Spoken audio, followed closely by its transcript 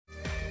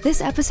This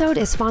episode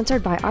is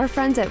sponsored by our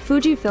friends at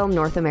Fujifilm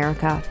North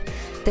America.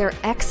 Their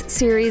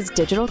X-Series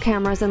digital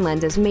cameras and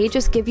lenses may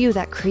just give you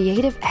that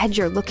creative edge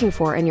you're looking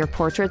for in your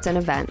portraits and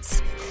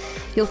events.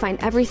 You'll find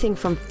everything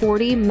from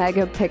 40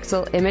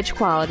 megapixel image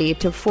quality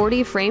to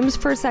 40 frames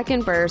per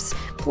second bursts,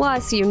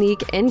 plus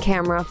unique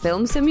in-camera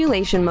film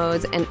simulation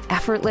modes and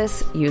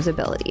effortless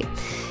usability.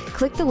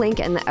 Click the link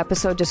in the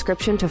episode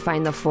description to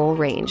find the full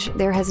range.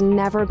 There has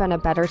never been a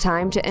better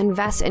time to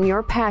invest in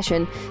your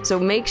passion, so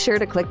make sure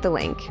to click the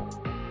link.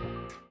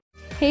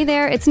 Hey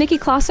there, it's Nikki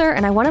Klosser,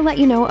 and I want to let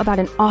you know about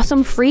an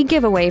awesome free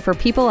giveaway for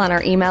people on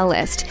our email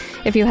list.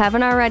 If you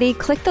haven't already,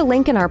 click the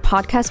link in our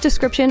podcast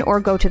description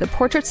or go to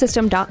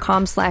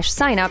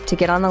theportraitsystem.com/sign-up to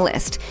get on the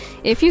list.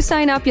 If you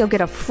sign up, you'll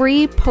get a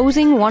free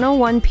Posing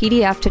 101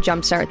 PDF to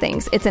jumpstart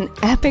things. It's an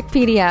epic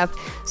PDF,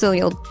 so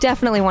you'll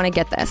definitely want to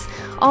get this.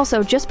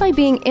 Also, just by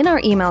being in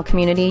our email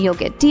community, you'll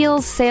get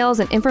deals, sales,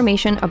 and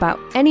information about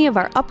any of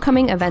our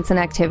upcoming events and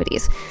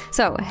activities.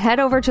 So head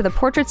over to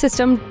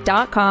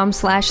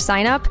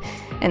theportraitsystem.com/sign-up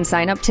and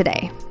sign up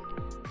today.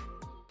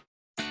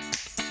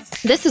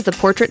 This is the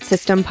Portrait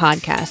System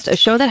Podcast, a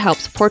show that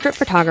helps portrait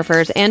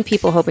photographers and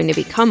people hoping to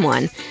become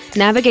one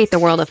navigate the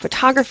world of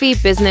photography,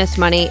 business,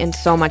 money, and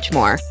so much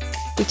more.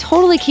 We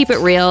totally keep it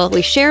real.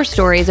 We share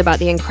stories about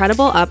the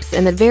incredible ups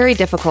and the very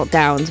difficult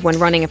downs when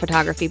running a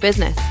photography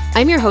business.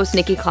 I'm your host,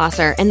 Nikki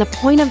Klosser, and the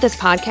point of this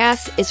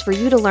podcast is for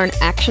you to learn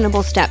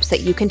actionable steps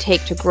that you can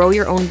take to grow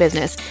your own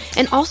business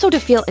and also to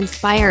feel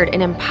inspired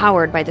and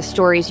empowered by the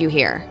stories you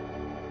hear.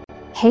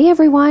 Hey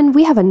everyone,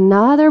 we have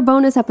another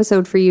bonus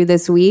episode for you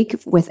this week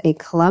with a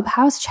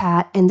Clubhouse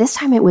chat, and this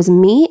time it was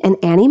me and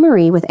Annie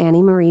Marie with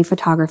Annie Marie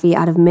Photography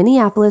out of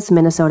Minneapolis,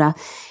 Minnesota.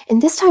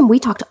 And this time we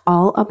talked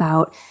all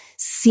about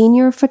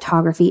senior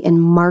photography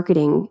and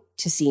marketing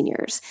to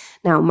seniors.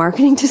 Now,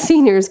 marketing to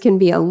seniors can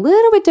be a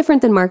little bit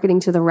different than marketing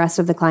to the rest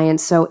of the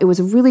clients, so it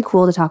was really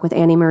cool to talk with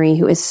Annie Marie,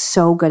 who is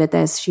so good at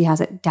this. She has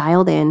it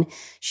dialed in.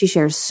 She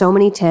shares so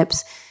many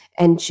tips,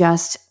 and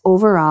just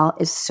overall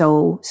is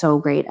so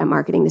great at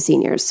marketing to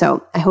seniors.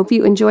 So I hope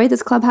you enjoy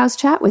this Clubhouse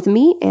chat with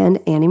me and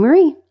Annie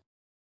Marie.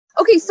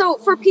 Okay, so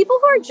for people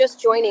who are just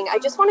joining, I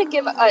just want to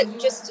give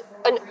just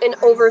an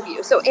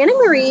overview. So Annie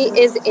Marie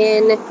is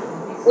in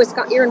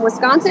Wisconsin. You're in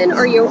Wisconsin,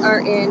 or you are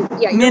in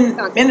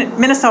Wisconsin.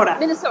 Minnesota.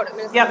 Minnesota.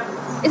 Yep.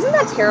 Isn't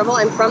that terrible?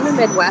 I'm from the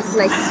Midwest,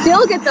 and I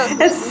still get those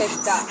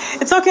mixed up.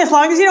 It's okay. As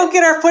long as you don't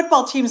get our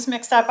football teams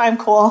mixed up, I'm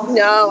cool.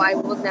 No, I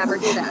will never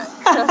do that.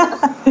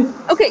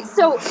 Okay,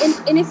 so,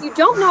 and if you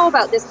don't know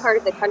about this part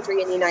of the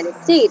country in the United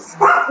States,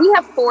 we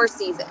have 4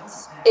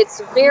 seasons.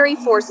 It's very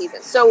 4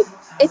 seasons. So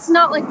it's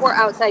not like we're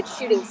outside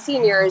shooting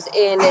seniors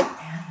in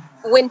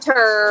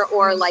winter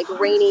or like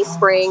rainy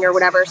spring or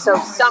whatever. So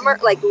summer,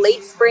 like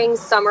late spring,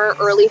 summer,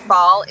 early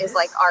fall is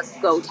like our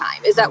go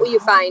time. Is that what you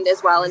find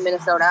as well in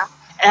Minnesota?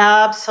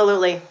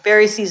 Absolutely.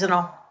 Very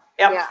seasonal.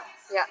 Yep. Yeah.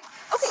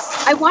 Okay.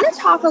 I want to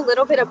talk a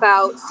little bit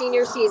about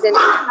senior season and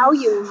how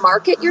you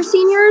market your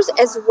seniors,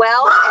 as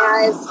well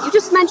as you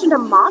just mentioned a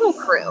model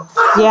crew.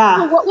 Yeah.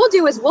 So what we'll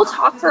do is we'll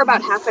talk for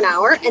about half an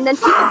hour, and then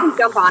people can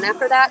jump on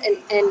after that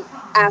and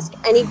ask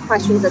any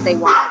questions that they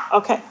want.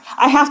 Okay.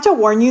 I have to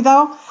warn you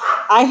though,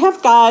 I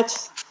have got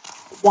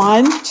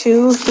 1,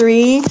 2,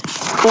 3,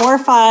 4,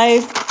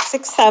 5,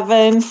 6,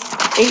 7,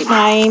 8,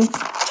 9,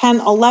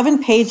 10, 11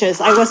 pages.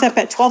 I was up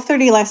at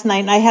 12:30 last night,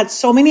 and I had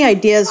so many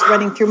ideas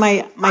running through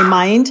my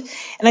mind.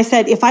 And I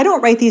said, if I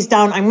don't write these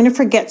down, I'm going to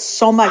forget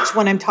so much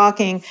when I'm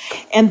talking.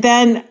 And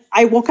then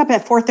I woke up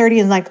at 4:30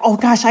 and like, oh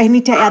gosh, I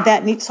need to add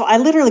that. So I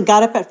literally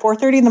got up at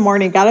 4:30 in the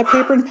morning, got a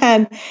paper and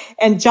pen,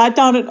 and jot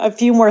down a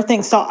few more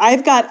things. So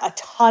I've got a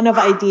ton of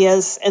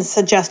ideas and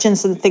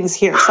suggestions and things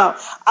here. So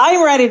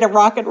I'm ready to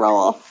rock and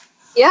roll.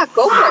 Yeah,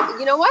 go for it.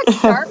 You know what?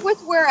 Start with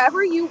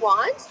wherever you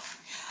want.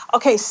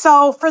 Okay,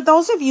 so for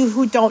those of you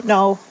who don't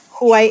know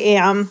who I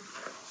am,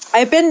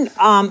 I've been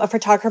a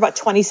photographer about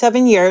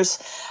 27 years.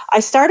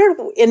 I started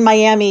in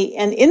Miami,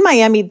 and in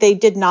Miami, they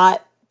did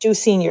not do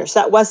seniors.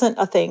 That wasn't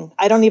a thing.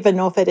 I don't even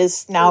know if it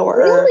is now.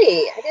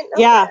 Really? I didn't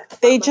know that.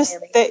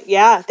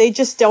 They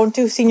just don't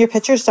do senior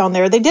pictures down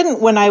there. They didn't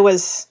when I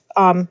was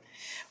down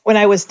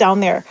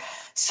there.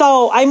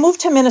 So I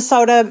moved to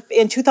Minnesota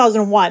in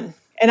 2001,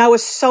 and I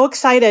was so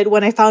excited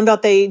when I found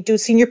out they do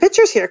senior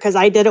pictures here, because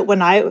I did it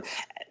when I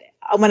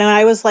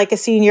was like a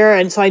senior,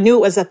 and so I knew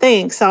it was a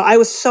thing. So I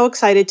was so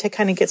excited to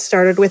kind of get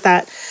started with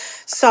that.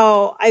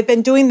 So I've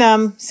been doing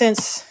them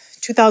since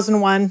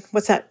 2001.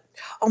 What's that?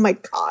 Oh my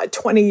God,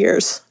 20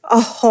 years.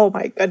 Oh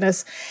my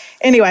goodness.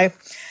 Anyway,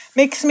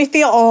 makes me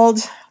feel old.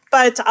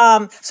 But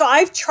so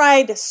I've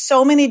tried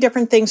so many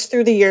different things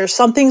through the years.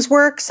 Some things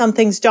work, some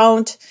things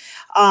don't.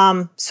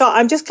 So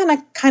I'm just going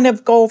to kind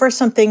of go over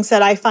some things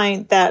that I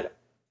find that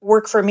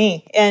work for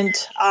me, and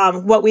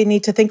what we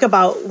need to think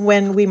about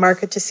when we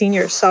market to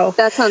seniors. So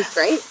that sounds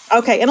great.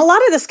 Okay. And a lot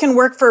of this can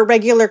work for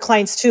regular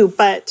clients too.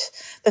 But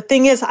the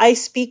thing is, I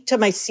speak to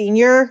my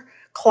senior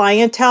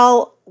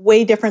clientele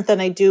way different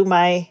than I do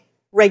my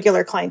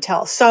regular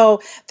clientele. So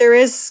there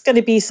is going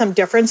to be some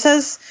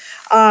differences.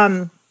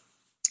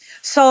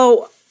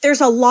 So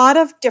There's a lot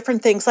of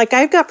different things. Like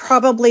I've got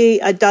probably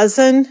a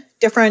dozen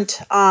different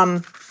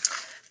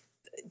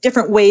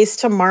ways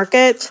to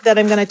market that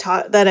I'm going to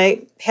talk, that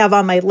I have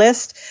on my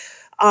list.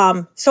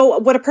 So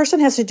what a person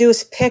has to do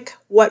is pick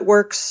what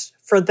works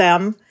for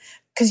them,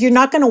 because you're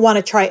not going to want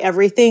to try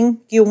everything.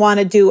 You want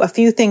to do a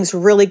few things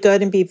really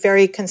good and be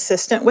very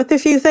consistent with a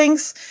few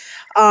things.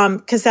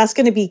 Because that's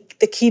going to be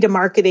the key to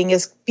marketing,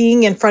 is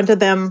being in front of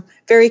them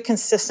very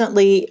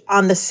consistently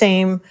on the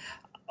same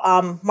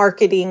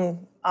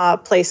marketing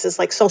places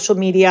like social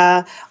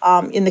media,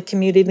 in the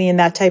community and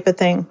that type of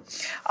thing.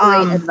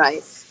 Great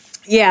advice.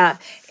 Yeah.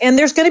 And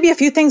there's going to be a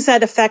few things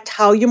that affect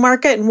how you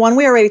market. And one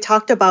we already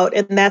talked about,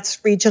 and that's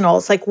regional.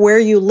 It's like where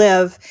you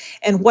live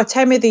and what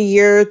time of the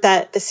year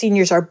that the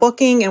seniors are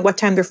booking and what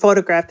time they're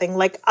photographing.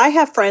 Like I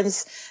have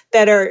friends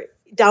that are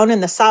down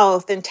in the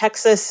South, in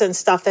Texas and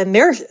stuff, and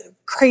they're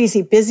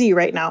crazy busy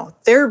right now.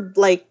 They're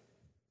like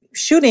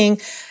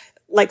shooting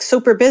like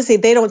super busy.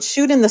 They don't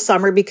shoot in the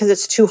summer because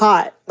it's too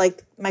hot.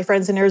 Like my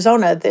friends in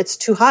Arizona, it's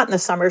too hot in the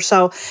summer.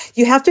 So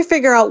you have to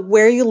figure out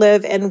where you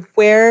live and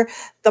where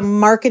the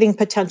marketing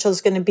potential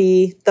is going to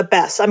be the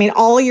best. I mean,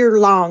 all year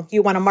long,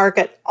 you want to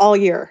market all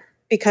year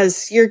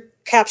because you're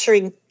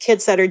capturing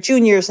kids that are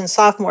juniors and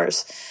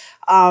sophomores.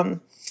 And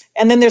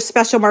then there's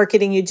special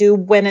marketing you do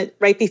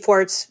right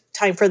before it's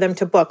time for them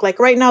to book. Like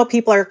right now,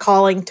 people are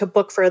calling to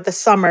book for the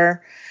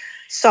summer.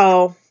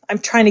 So I'm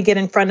trying to get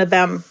in front of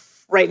them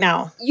right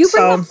now. You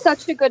bring up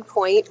such a good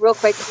point real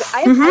quick.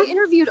 I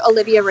interviewed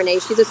Olivia Renee.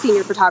 She's a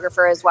senior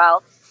photographer as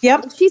well.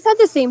 Yep. And she said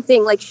the same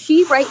thing. Like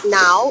she right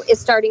now is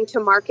starting to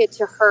market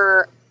to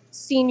her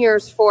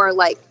seniors for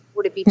like,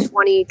 would it be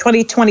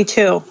 2022?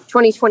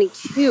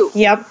 2022.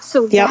 Yep.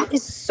 So that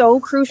is so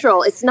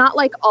crucial. It's not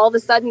like all of a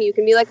sudden you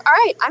can be like, all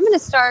right, I'm going to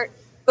start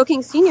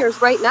booking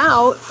seniors right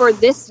now for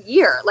this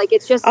year. Like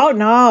it's just, oh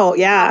no,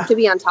 yeah, have to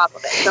be on top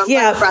of it. So I'm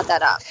glad you brought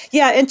that up.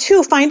 Yeah, and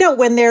two, find out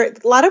when a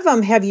lot of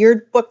them have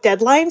yearbook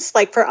deadlines.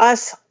 Like for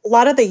us, a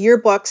lot of the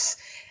yearbooks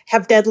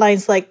have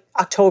deadlines like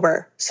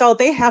October. So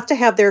they have to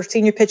have their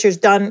senior pictures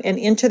done and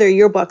into their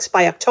yearbooks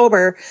by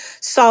October.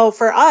 So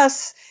for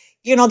us,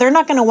 you know, they're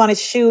not going to want to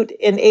shoot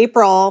in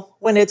April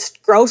when it's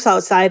gross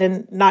outside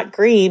and not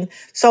green.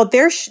 So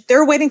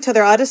they're waiting till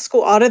they're out of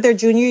school, out of their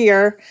junior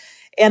year.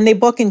 And they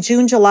book in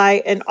June,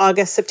 July, and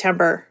August,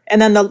 September.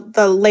 And then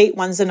the late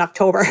ones in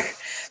October.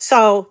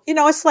 So, you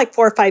know, it's like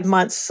 4 or 5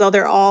 months. So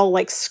they're all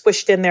like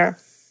squished in there.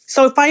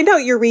 So find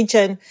out your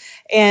region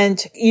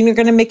and you're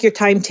going to make your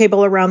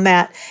timetable around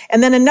that.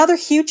 And then another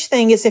huge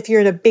thing is if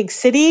you're in a big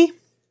city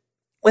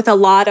with a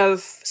lot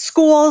of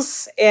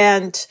schools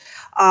and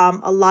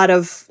a lot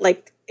of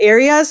like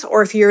areas,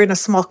 or if you're in a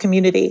small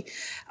community.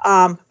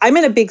 I'm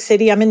in a big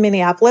city. I'm in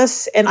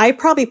Minneapolis, and I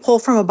probably pull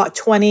from about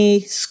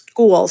 20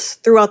 schools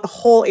throughout the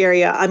whole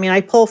area. I mean,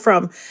 I pull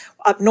from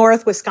up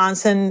north,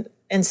 Wisconsin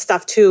and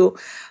stuff too.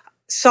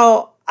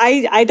 So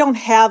I don't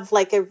have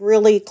like a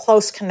really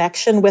close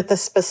connection with a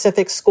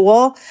specific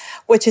school,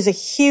 which is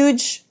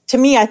to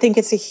me, I think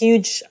it's a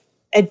huge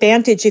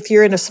advantage if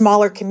you're in a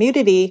smaller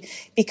community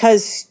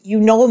because you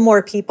know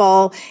more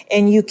people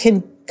and you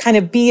can kind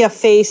of be a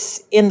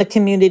face in the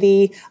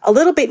community a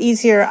little bit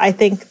easier, I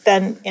think,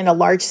 than in a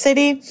large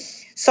city.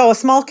 So a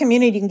small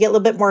community, you can get a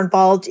little bit more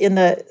involved in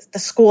the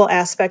school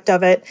aspect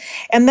of it.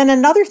 And then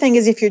another thing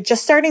is if you're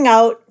just starting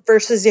out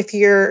versus if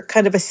you're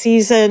kind of a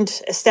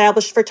seasoned,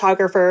 established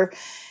photographer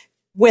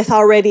with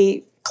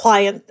already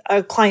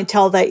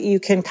clientele that you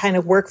can kind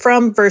of work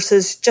from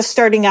versus just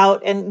starting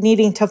out and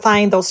needing to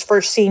find those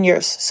first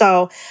seniors.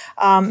 So,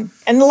 and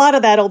a lot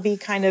of that'll be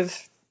kind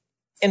of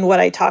in what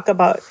I talk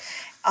about.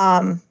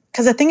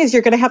 Because the thing is,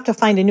 you're going to have to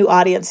find a new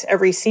audience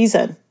every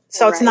season.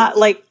 So It's not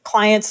like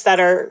clients that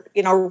are,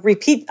 you know,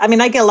 repeat. I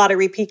mean, I get a lot of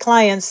repeat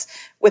clients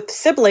with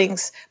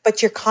siblings,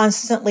 but you're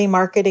constantly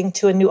marketing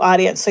to a new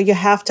audience. So you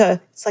have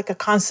to, it's like a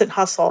constant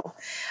hustle.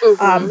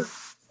 Mm-hmm.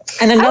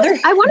 And another,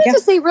 I wanted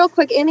to say real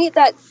quick, Annie,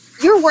 that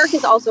your work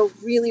is also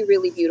really,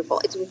 really beautiful.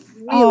 It's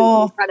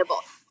really incredible.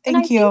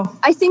 Thank you.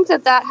 I think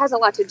that has a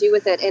lot to do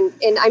with it.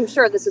 And I'm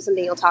sure this is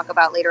something you'll talk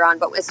about later on.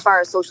 But as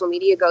far as social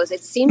media goes,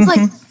 it seems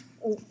like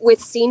with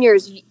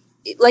seniors,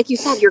 like you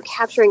said, you're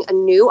capturing a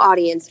new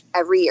audience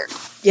every year.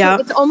 Yeah.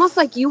 So it's almost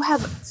like you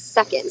have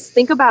seconds.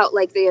 Think about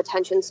like the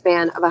attention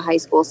span of a high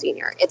school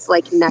senior. It's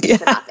like next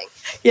to nothing.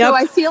 Yep. So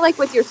I feel like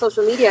with your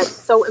social media, it's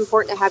so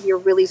important to have your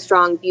really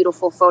strong,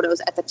 beautiful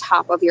photos at the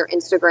top of your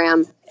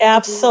Instagram.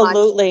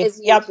 Absolutely. As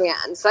you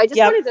can. So I just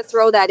wanted to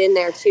throw that in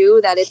there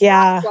too, that it's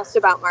not just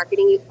about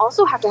marketing. You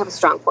also have to have a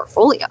strong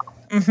portfolio.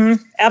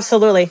 Mm-hmm.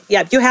 Absolutely.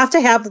 Yeah. You have to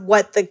have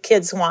what the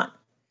kids want.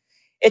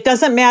 It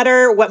doesn't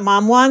matter what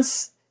mom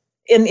wants.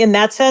 In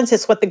that sense,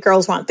 it's what the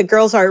girls want. The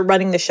girls are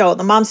running the show.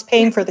 The mom's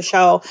paying for the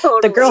show.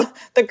 Totally.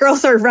 The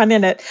girls are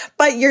running it.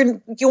 But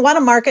you want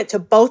to market to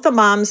both the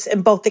moms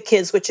and both the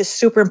kids, which is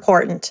super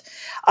important.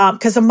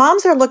 Because the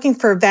moms are looking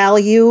for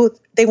value.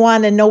 They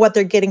want to know what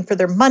they're getting for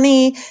their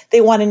money.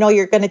 They want to know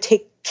you're going to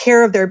take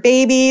care of their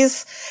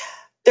babies.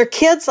 Their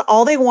kids,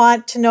 all they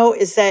want to know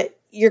is that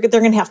they're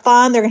going to have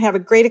fun. They're going to have a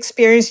great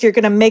experience. You're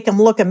going to make them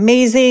look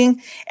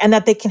amazing, and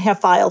that they can have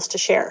files to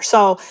share.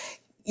 So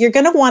you're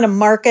going to want to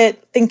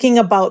market thinking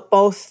about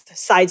both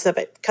sides of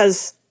it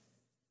because,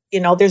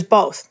 there's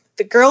both.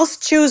 The girls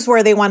choose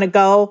where they want to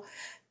go.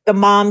 The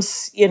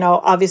moms,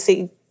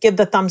 obviously give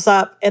the thumbs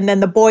up, and then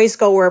the boys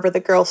go wherever the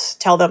girls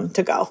tell them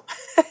to go.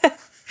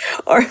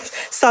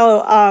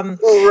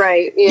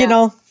 Right.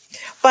 Yeah.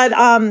 But,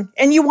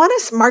 and you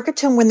want to market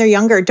to them when they're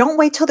younger. Don't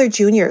wait till they're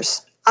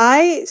juniors.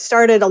 I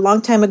started a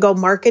long time ago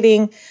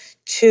marketing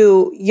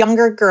to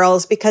younger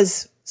girls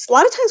because a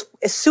lot of times,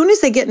 as soon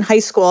as they get in high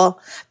school,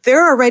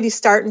 they're already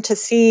starting to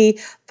see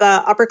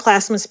the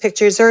upperclassmen's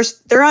pictures.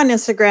 They're on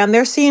Instagram.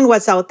 They're seeing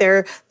what's out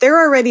there. They're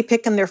already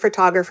picking their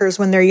photographers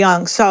when they're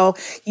young. So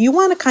you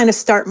want to kind of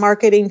start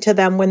marketing to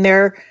them when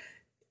they're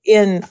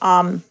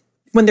when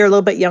they're a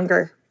little bit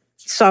younger.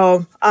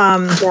 So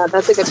yeah,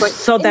 that's a good point.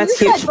 So and that's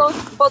you huge.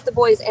 Said both the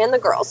boys and the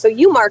girls. So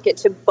you market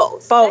to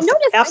both. Both,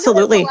 I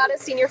absolutely. noticed a lot of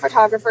senior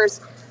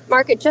photographers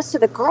market just to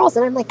the girls,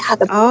 and I'm like, God,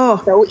 the boys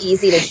are so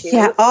easy to shoot.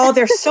 Yeah. Oh,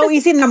 they're so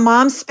easy, and the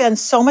moms spend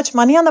so much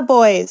money on the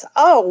boys.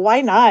 Oh,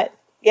 why not?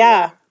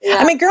 Yeah.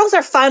 I mean, girls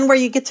are fun where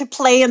you get to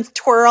play and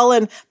twirl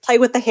and play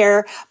with the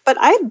hair, but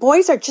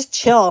boys are just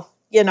chill.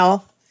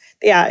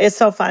 Yeah, it's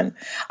so fun.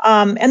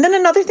 And then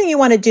another thing you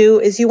want to do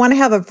is you want to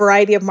have a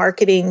variety of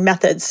marketing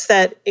methods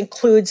that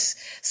includes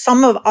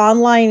some of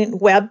online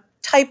web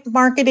type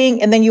marketing.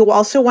 And then you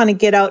also want to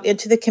get out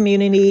into the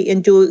community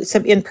and do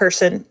some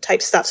in-person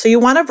type stuff. So you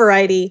want a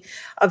variety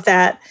of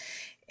that.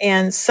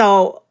 And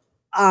so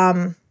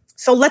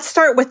let's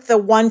start with the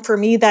one for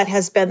me that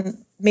has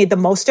made the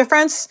most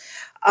difference,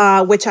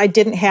 which I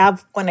didn't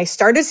have when I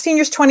started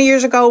Seniors 20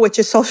 years ago, which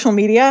is social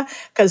media,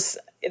 because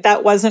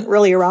that wasn't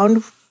really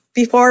around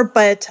before.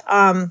 But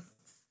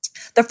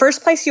the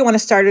first place you want to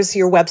start is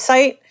your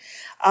website,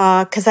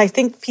 because I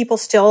think people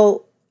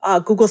still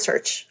Google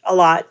search a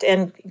lot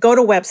and go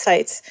to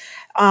websites.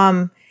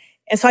 And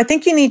so I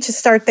think you need to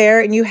start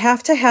there, and you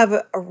have to have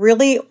a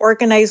really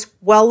organized,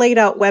 well laid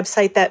out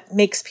website that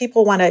makes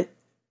people want to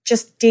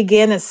just dig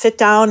in and sit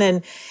down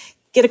and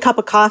get a cup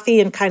of coffee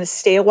and kind of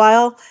stay a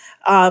while,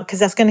 because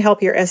that's going to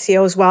help your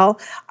SEO as well.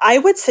 I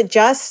would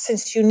suggest,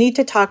 since you need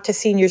to talk to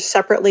seniors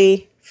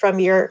separately from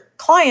your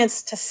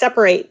clients, to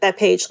separate that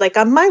page. Like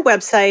on my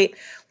website,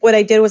 what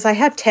I did was I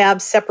have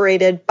tabs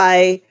separated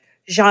by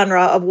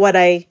genre of what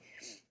I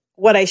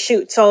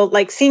shoot. So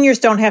like seniors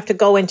don't have to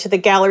go into the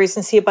galleries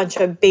and see a bunch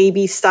of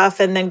baby stuff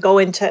and then go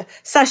into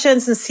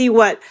sessions and see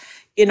what,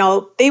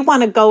 they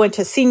want to go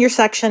into senior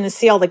section and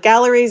see all the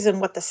galleries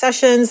and what the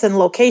sessions and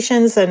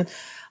locations and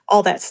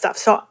all that stuff.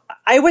 So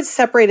I would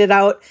separate it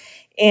out,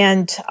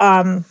 and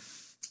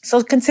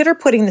so consider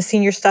putting the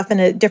senior stuff in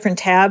a different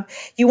tab.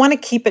 You want to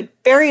keep it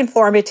very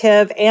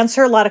informative,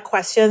 answer a lot of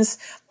questions,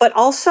 but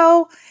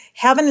also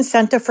have an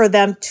incentive for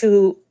them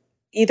to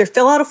either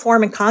fill out a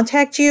form and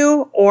contact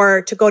you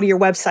or to go to your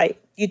website.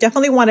 You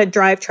definitely want to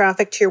drive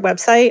traffic to your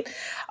website.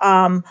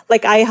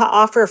 Like I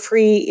offer a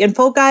free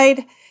info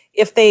guide.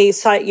 If they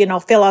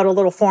fill out a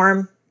little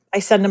form, I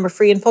send them a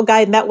free info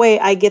guide, and that way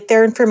I get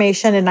their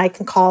information and I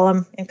can call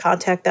them and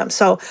contact them.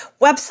 So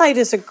website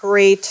is a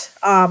great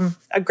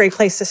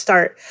place to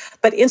start.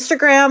 But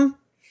Instagram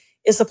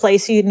is the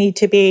place you need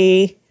to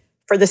be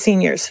for the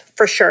seniors,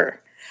 for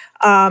sure.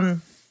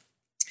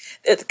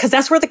 Because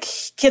that's where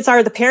the kids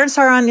are. The parents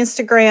are on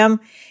Instagram.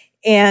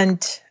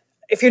 And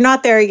if you're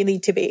not there, you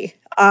need to be.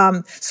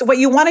 So what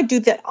you want to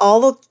do that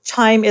all the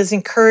time is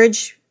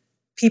encourage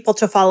people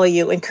to follow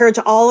you. Encourage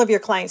all of your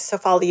clients to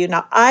follow you.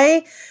 Now,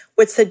 I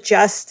would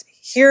suggest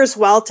here as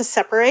well to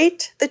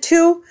separate the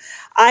two.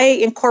 I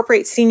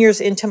incorporate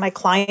seniors into my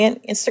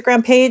client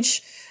Instagram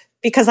page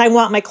because I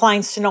want my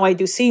clients to know I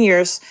do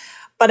seniors,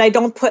 but I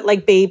don't put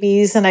like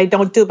babies, and I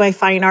don't do my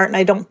fine art, and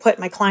I don't put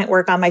my client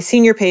work on my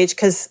senior page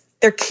because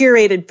they're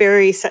curated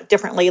very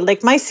differently.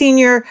 Like my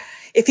senior,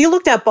 if you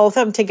looked at both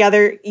of them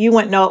together, you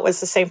wouldn't know it was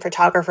the same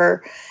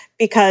photographer,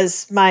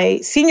 because my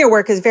senior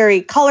work is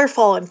very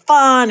colorful and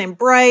fun and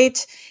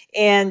bright,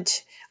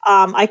 and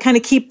I kind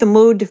of keep the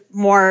mood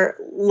more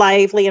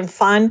lively and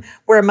fun,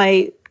 where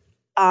my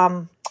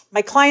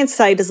client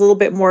site is a little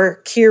bit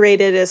more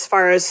curated as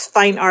far as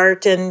fine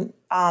art and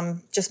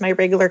just my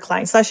regular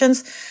client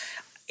sessions.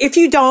 If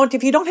you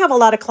don't have a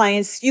lot of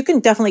clients, you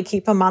can definitely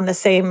keep them on the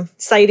same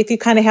site. If you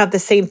kind of have the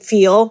same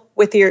feel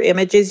with your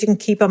images, you can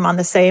keep them on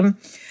the same.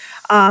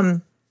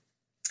 Now,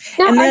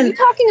 are you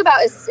talking about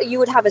you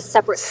would have a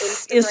separate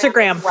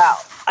Instagram as well?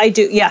 I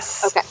do,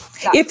 yes.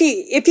 Okay.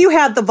 If you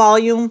had the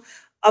volume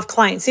of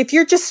clients, if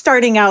you're just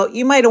starting out,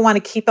 you might want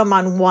to keep them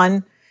on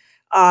one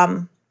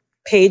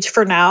page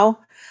for now.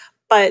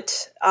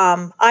 But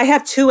I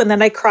have two, and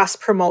then I cross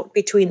promote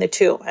between the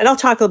two. And I'll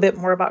talk a little bit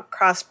more about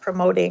cross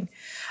promoting.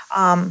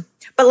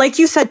 But like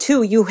you said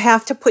too, you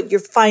have to put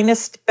your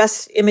finest,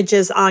 best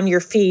images on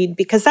your feed,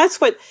 because that's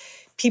what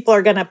people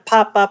are going to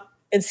pop up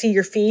and see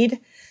your feed.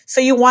 So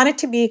you want it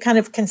to be kind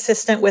of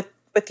consistent with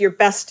your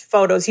best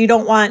photos. You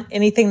don't want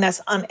anything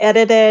that's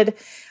unedited.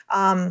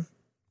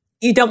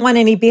 You don't want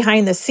any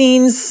behind the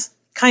scenes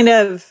kind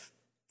of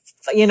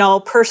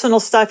personal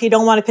stuff. You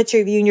don't want a picture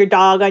of you and your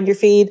dog on your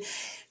feed.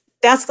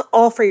 That's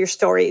all for your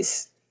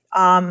stories.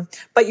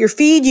 But your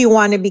feed, you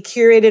want to be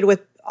curated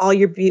with all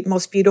your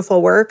most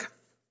beautiful work.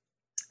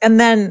 And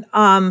then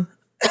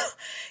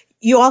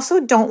you also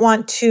don't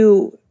want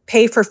to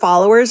pay for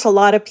followers. A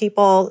lot of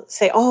people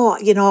say,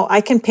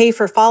 I can pay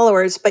for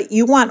followers, but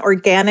you want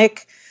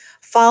organic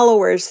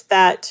followers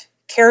that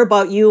care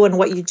about you and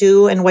what you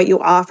do and what you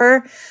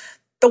offer.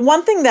 The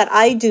one thing that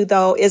I do,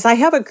 though, is I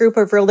have a group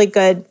of really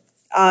good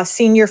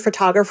senior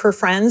photographer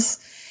friends,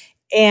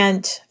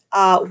 and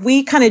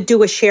we kind of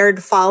do a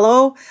shared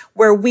follow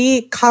where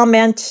we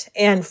comment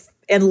and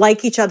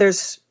like each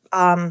other's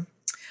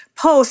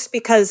posts,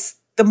 because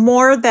the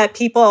more that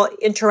people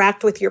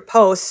interact with your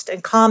post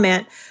and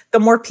comment, the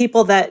more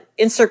people that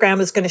Instagram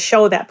is going to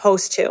show that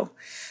post to.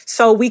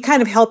 So we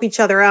kind of help each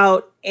other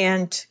out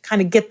and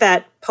kind of get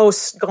that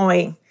post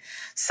going.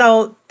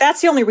 So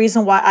that's the only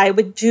reason why I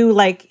would do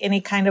like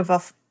any kind of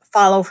a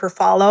follow for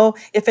follow,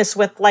 if it's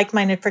with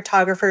like-minded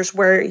photographers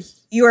where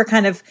you are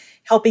kind of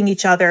helping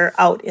each other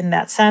out in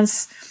that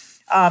sense.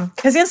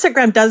 Because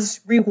Instagram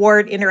does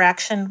reward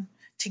interaction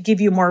to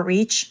give you more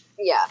reach.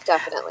 Yeah,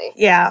 definitely.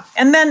 Yeah.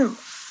 And then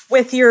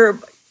with your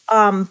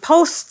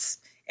posts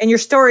and your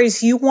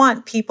stories, you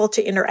want people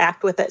to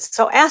interact with it.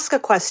 So ask a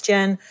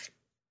question,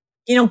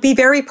 be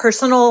very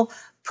personable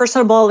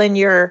in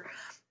your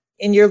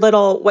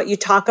little, what you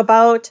talk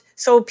about.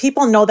 So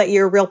people know that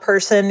you're a real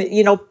person,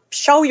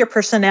 show your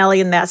personality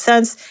in that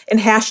sense, and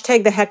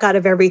hashtag the heck out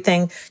of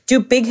everything.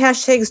 Do big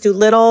hashtags, do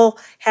little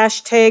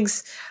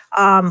hashtags,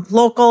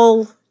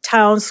 local,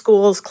 town,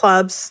 schools,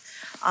 clubs,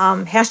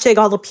 hashtag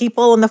all the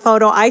people in the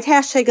photo. I'd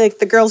hashtag like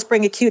the girls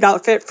bring a cute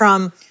outfit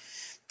from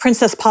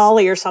Princess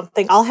Polly or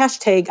something. I'll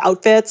hashtag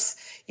outfits,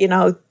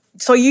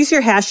 so use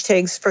your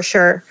hashtags for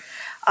sure.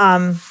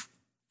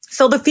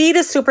 So the feed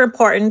is super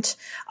important.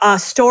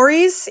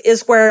 Stories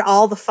is where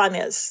all the fun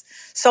is.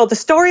 So the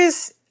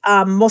stories,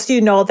 most of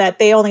you know that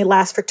they only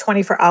last for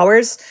 24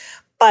 hours,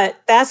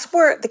 but that's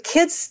where the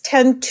kids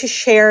tend to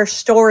share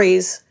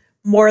stories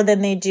more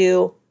than they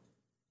do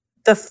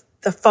the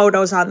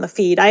photos on the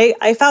feed.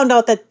 I found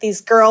out that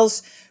these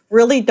girls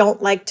really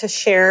don't like to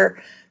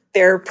share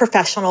their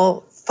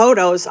professional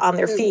photos on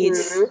their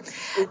feeds.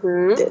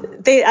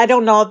 Mm-hmm. I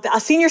don't know, a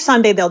senior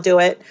Sunday, they'll do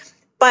it.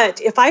 But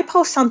if I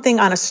post something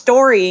on a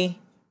story,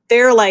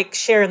 they're like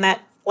sharing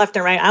that left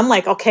and right. I'm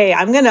like, okay,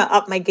 I'm going to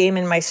up my game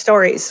in my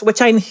stories,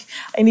 which I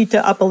need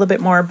to up a little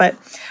bit more. But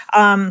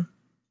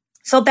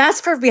so that's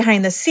for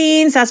behind the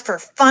scenes. That's for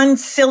fun,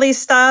 silly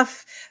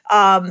stuff.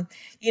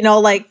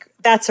 Like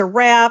that's a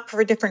wrap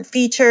for different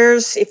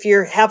features. If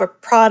you have a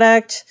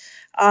product,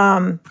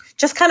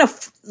 just kind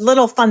of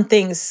little fun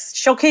things.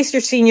 Showcase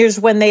your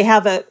seniors when they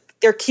have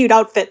their cute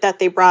outfit that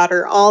they brought,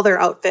 or all their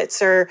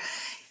outfits, or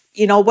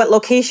what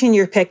location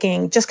you're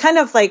picking. Just kind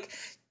of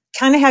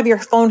have your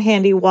phone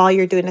handy while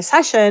you're doing a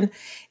session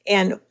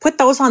and put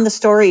those on the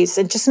stories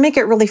and just make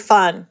it really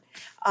fun.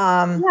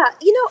 Yeah. Annie,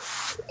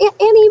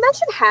 you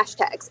mentioned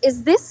hashtags.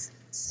 Is this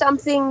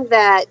something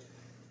that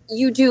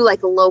you do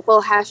like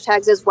local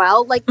hashtags as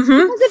well? Like,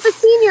 because if a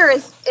senior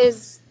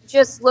is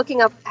just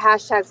looking up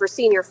hashtag for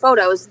senior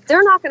photos,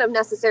 they're not going to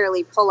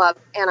necessarily pull up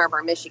Ann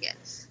Arbor, Michigan.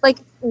 Like,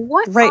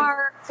 what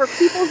are, for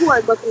people who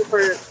are looking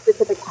for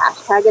specific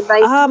hashtag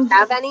advice, do you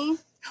have any?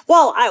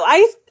 Well,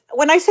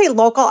 when I say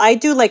local, I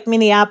do like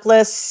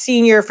Minneapolis,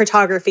 senior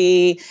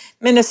photography,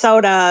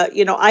 Minnesota.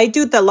 I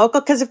do the local,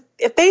 because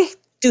if they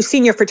do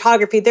senior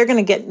photography, they're going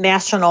to get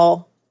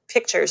national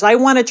pictures. I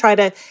want to try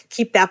to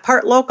keep that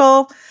part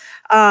local.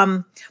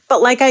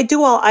 But like I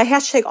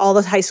hashtag all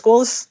the high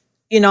schools,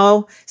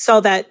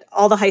 so that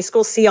all the high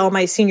schools see all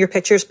my senior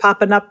pictures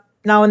popping up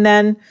now and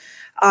then.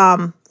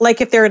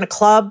 Like if they're in a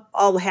club,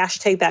 I'll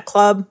hashtag that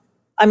club.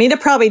 I mean,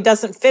 it probably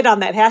doesn't fit on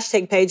that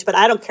hashtag page, but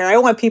I don't care. I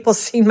want people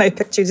seeing my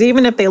pictures,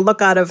 even if they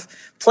look out of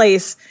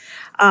place.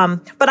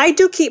 But I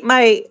do keep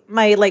my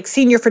like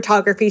senior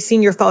photography,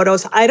 senior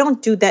photos. I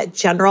don't do that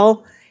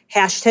general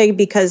hashtag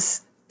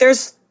because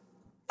there's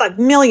like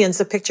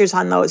millions of pictures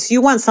on those.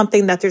 You want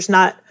something that there's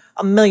not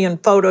a million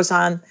photos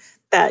on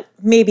that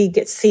maybe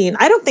gets seen.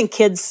 I don't think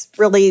kids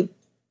really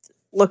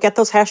look at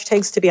those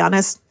hashtags, to be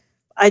honest.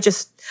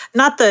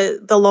 Not the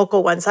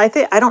local ones. I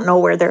don't know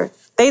where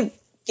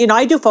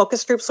I do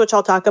focus groups, which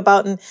I'll talk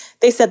about, and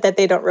they said that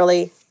they don't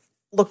really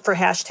look for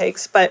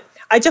hashtags, but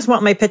I just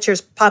want my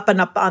pictures popping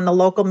up on the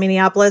local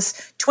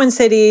Minneapolis, Twin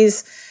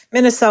Cities,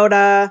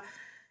 Minnesota,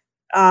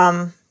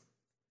 MPL.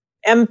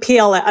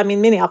 I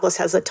mean, Minneapolis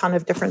has a ton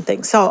of different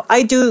things. So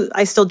I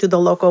still do the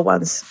local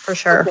ones for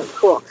sure. Okay,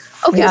 cool.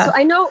 Okay, yeah. So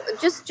I know,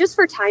 just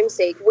for time's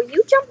sake, will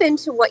you jump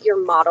into what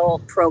your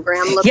model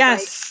program looks like?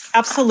 Yes,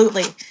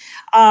 absolutely.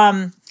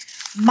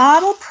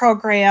 Model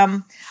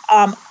program,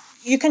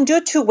 you can do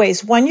it two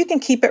ways. One, you can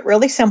keep it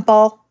really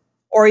simple,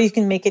 or you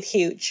can make it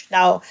huge.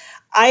 Now,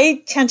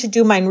 I tend to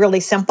do mine really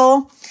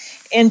simple.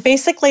 And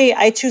basically,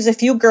 I choose a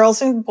few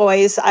girls and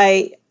boys.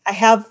 I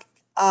have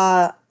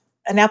an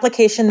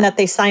application that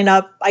they sign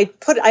up. I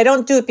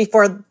don't do it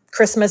before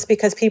Christmas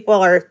because people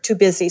are too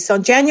busy. So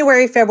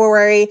January,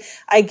 February,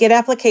 I get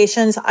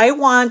applications. I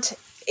want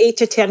 8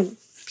 to 10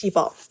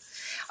 people.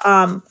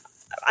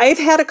 I've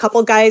had a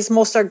couple guys,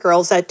 most are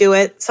girls that do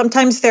it.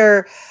 Sometimes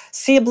they're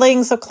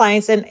siblings of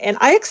clients, and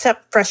I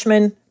accept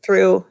freshmen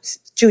through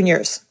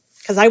juniors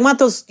because I want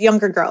those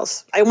younger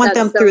girls. I want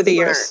them through the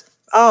years.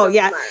 Oh,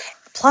 yeah. Smart.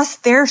 Plus,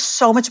 they're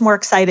so much more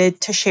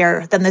excited to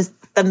share than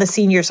the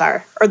seniors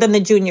are, or than the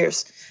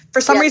juniors. For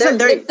some reason,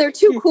 they're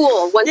too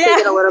cool once they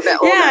get a little bit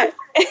older. Yeah,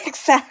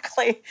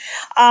 exactly.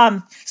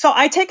 So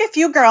I take a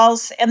few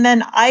girls, and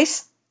then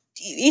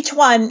each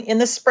one in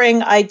the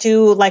spring, I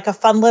do like a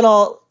fun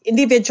little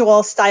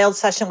individual styled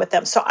session with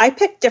them. So I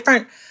pick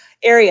different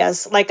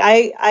areas. Like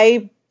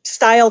I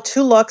style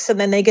 2 looks, and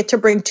then they get to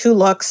bring 2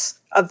 looks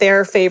of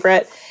their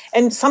favorite.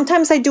 And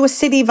sometimes I do a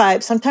city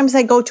vibe. Sometimes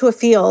I go to a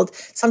field.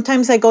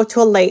 Sometimes I go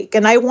to a lake,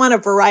 and I want a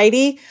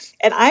variety.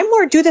 And I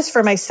more do this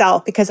for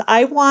myself because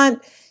I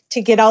want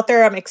to get out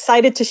there. I'm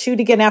excited to shoot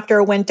again after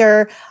a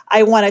winter.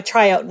 I want to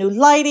try out new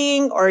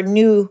lighting or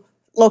new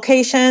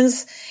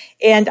locations.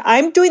 And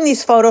I'm doing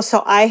these photos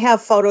so I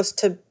have photos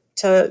to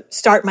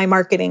start my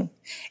marketing.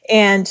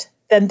 And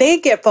then they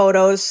get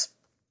photos,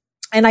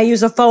 and I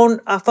use a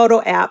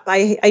photo app.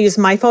 I use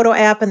my photo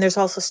app, and there's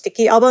also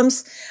sticky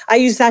albums. I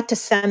use that to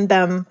send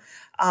them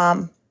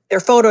their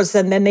photos,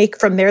 and then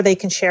from there they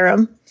can share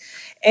them.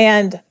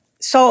 And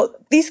so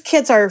these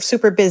kids are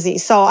super busy.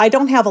 So I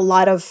don't have a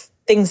lot of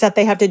things that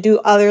they have to do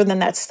other than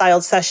that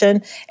styled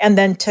session. And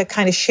then to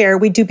kind of share,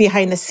 we do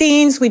behind the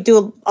scenes. We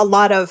do a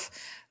lot of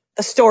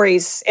the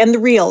stories and the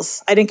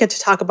reels. I didn't get to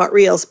talk about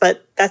reels,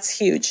 but that's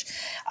huge.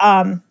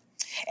 And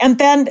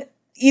then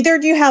either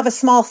you have a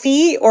small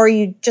fee or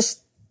you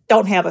just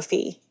don't have a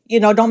fee.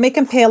 Don't make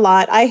them pay a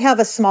lot. I have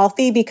a small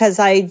fee because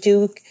I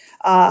do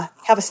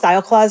have a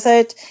style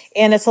closet,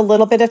 and it's a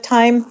little bit of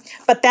time.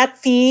 But that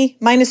fee,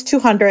 mine is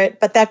 $200,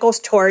 but that goes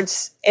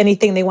towards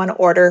anything they want to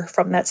order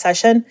from that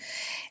session.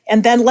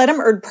 And then let them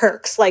earn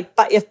perks.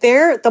 But if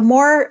the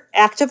more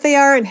active they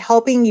are in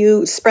helping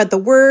you spread the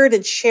word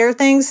and share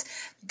things,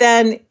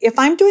 then if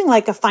I'm doing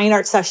like a fine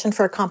art session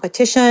for a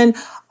competition,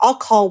 I'll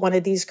call one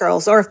of these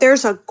girls. Or if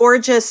there's a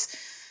gorgeous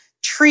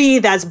tree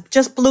that's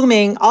just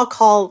blooming, I'll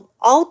call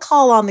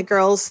on the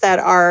girls that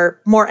are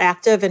more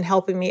active in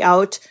helping me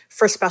out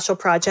for special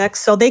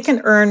projects so they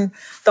can earn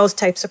those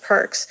types of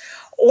perks.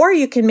 Or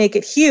you can make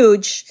it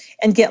huge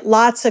and get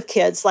lots of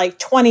kids, like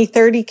 20,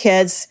 30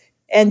 kids,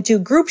 and do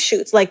group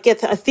shoots, like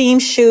get a theme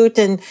shoot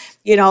and,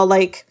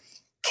 like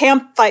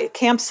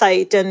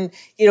campsite and,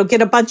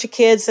 get a bunch of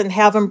kids and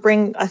have them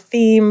bring a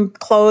theme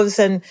clothes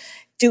and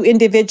do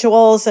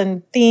individuals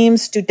and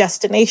themes, do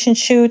destination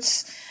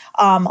shoots.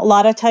 A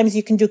lot of times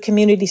you can do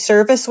community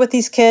service with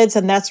these kids,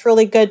 and that's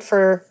really good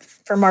for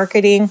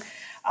marketing.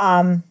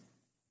 And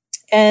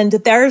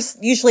there's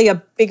usually a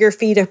bigger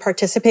fee to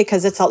participate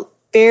because it's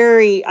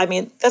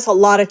that's a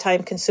lot of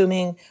time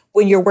consuming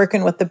when you're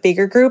working with the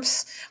bigger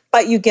groups,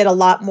 but you get a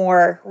lot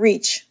more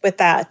reach with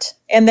that.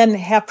 And then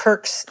have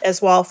perks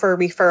as well for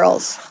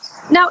referrals.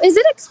 Now, is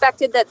it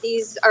expected that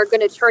these are going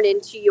to turn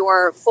into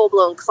your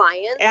full-blown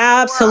clients?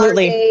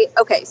 Absolutely.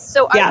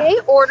 Are they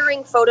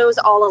ordering photos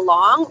all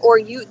along, or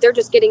they're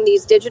just getting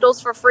these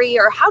digitals for free,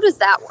 or how does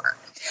that work?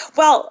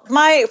 Well,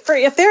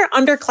 if they're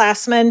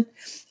underclassmen,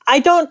 I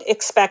don't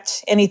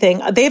expect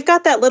anything. They've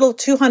got that little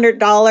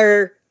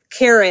 $200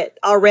 carrot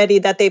already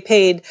that they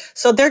paid.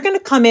 So they're going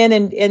to come in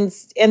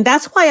and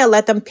that's why I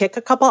let them pick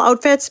a couple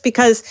outfits,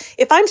 because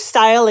if I'm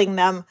styling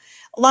them,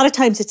 a lot of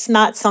times it's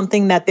not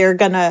something that they're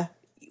going to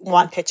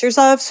want pictures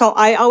of. So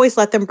I always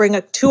let them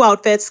bring 2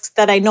 outfits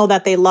that I know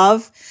that they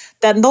love.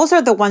 Then those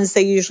are the ones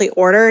they usually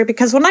order,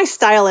 because when I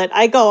style it,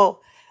 I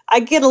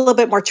get a little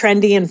bit more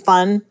trendy and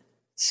fun.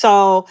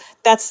 So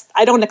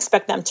I don't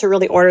expect them to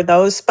really order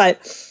those.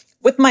 But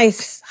with my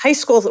high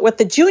school, with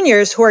the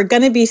juniors who are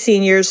going to be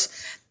seniors,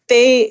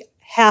 they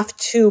have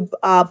to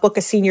book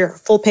a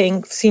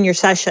full-paying senior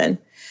session.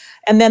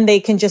 And then they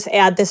can just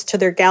add this to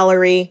their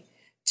gallery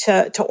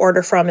to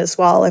order from as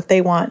well if they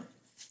want.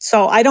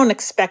 So I don't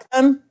expect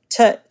them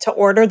to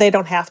order. They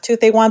don't have to if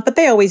they want, but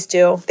they always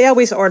do. They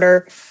always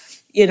order,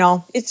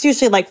 it's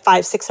usually like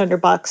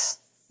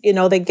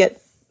 $500-$600. They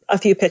get a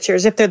few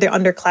pictures if they're the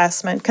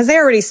underclassmen, because they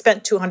already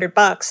spent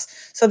 $200.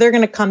 So they're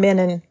going to come in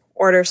and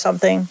order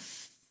something.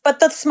 But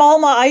the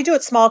small, I do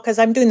it small because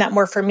I'm doing that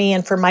more for me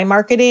and for my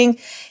marketing.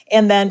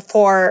 And then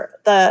for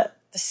the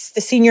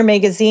senior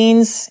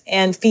magazines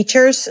and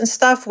features and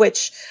stuff,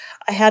 which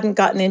I hadn't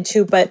gotten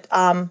into, but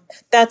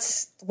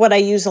that's what I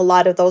use a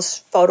lot of those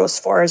photos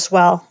for as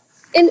well.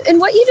 And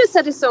what you just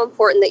said is so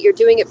important, that you're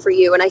doing it for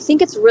you. And I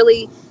think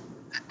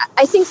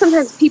I think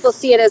sometimes people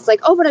see it as like,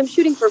 oh, but I'm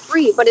shooting for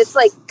free. But it's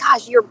like,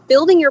 gosh, you're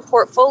building your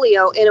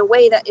portfolio in a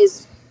way that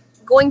is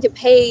going to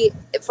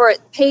it's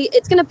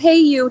going to pay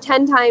you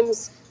 10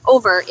 times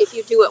over if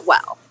you do it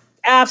well.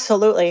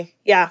 Absolutely.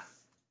 Yeah.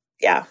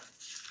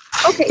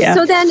 Okay, Yeah.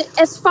 so then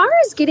as far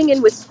as getting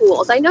in with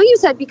schools, I know you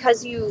said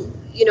because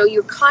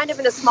you're kind of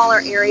in a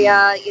smaller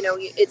area,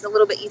 it's a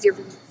little bit easier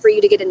for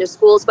you to get into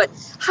schools, but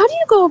how do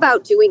you go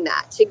about doing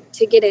that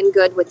to get in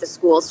good with the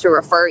schools to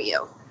refer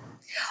you?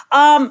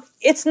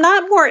 It's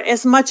not more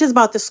as much as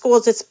about the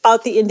schools, it's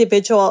about the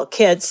individual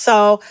kids.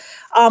 So,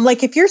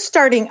 like if you're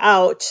starting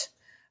out,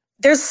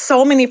 there's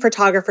so many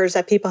photographers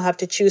that people have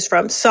to choose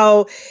from.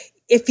 So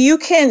if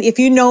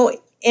you know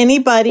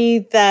anybody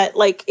that,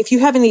 like, if you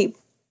have any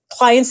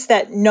clients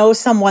that know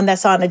someone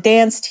that's on a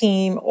dance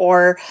team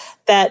or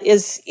that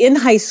is in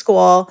high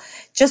school,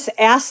 just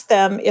ask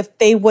them if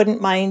they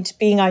wouldn't mind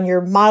being on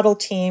your model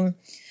team.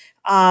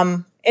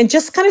 And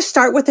just kind of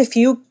start with a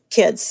few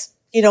kids,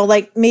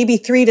 like maybe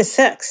 3 to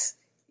 6.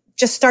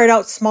 Just start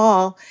out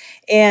small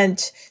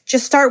and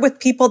just start with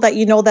people that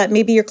that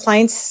maybe your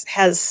clients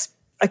has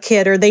a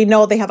kid or they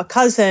know they have a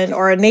cousin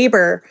or a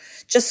neighbor.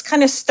 Just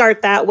kind of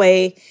start that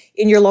way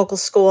in your local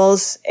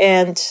schools.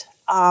 And,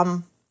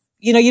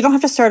 you don't have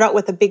to start out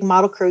with a big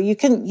model crew. You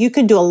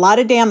can do a lot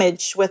of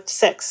damage with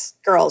 6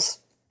 girls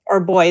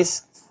or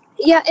boys.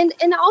 Yeah,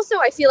 and also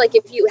I feel like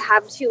if you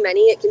have too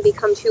many, it can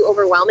become too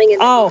overwhelming, and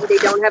then maybe they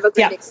don't have a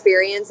great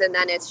experience, and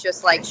then it's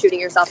just like shooting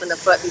yourself in the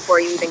foot before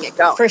you even get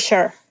going. For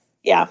sure.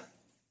 Yeah,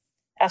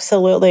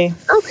 absolutely.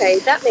 Okay,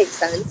 that makes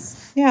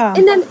sense. Yeah.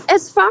 And then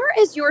as far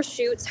as your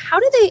shoots, how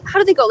do they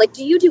go? Like,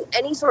 do you do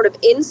any sort of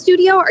in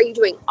studio? Are you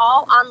doing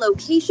all on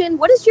location?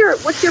 What's your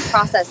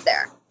process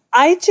there?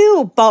 I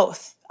do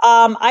both.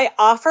 I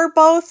offer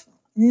both.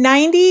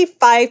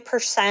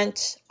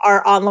 95%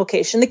 are on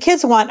location. The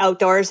kids want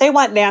outdoors. They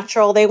want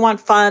natural. They want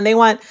fun. They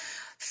want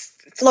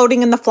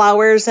floating in the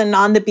flowers and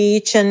on the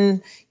beach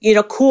and,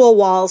 cool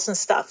walls and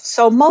stuff.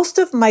 So most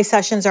of my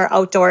sessions are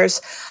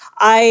outdoors.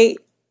 I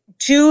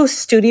do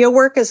studio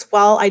work as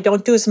well. I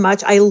don't do as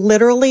much. I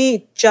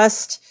literally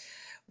just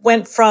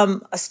went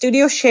from a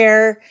studio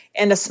share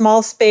and a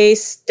small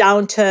space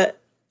down to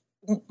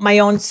my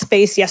own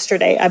space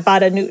yesterday. I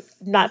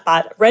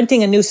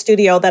renting a new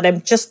studio that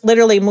I'm just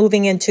literally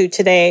moving into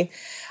today,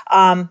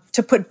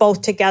 to put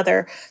both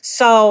together.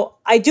 So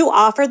I do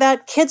offer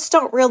that. Kids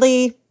don't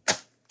really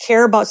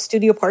care about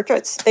studio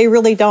portraits. They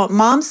really don't.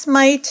 Moms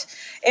might,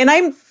 and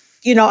I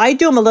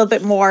do them a little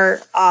bit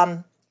more,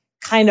 I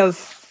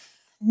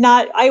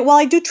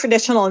do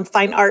traditional and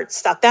fine art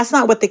stuff. That's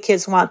not what the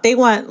kids want. They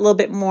want a little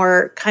bit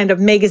more kind of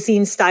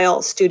magazine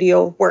style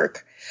studio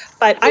work.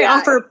 But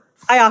yeah.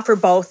 I offer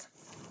both.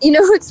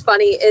 What's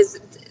funny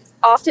is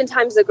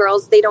oftentimes the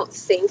girls, they don't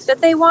think that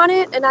they want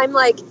it. And I'm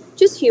like,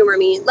 just humor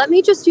me. Let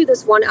me just do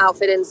this one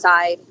outfit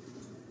inside.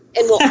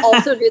 And we'll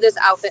also do this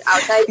outfit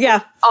outside.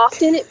 Yeah.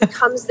 Often it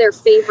becomes their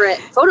favorite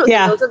photos.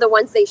 Yeah. And those are the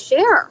ones they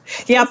share.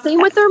 Yep. And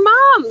same with their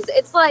moms.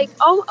 It's like,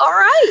 oh, all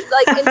right.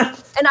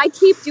 And I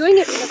keep doing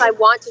it because I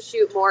want to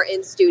shoot more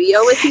in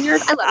studio with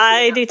seniors.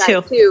 I do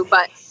too.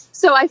 But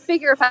so I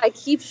figure if I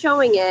keep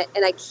showing it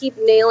and I keep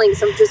nailing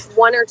just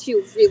 1 or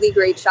 2 really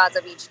great shots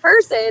of each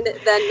person,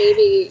 then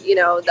maybe, the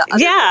other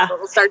people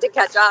will start to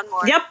catch on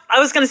more. Yep.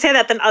 I was going to say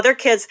that than other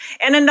kids.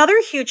 And another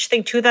huge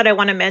thing too that I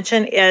want to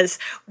mention is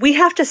we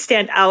have to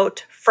stand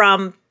out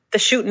from the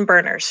shoot and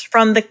burners,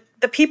 from the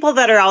people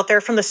that are out there,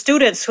 from the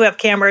students who have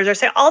cameras or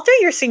say, I'll do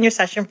your senior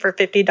session for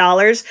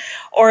 $50,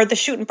 or the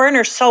shoot and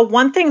burners. So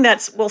one thing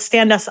that will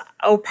stand us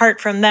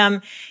apart from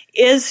them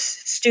is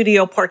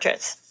studio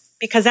portraits,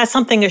 because that's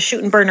something a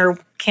shoot and burner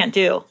can't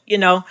do,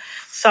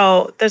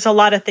 So there's a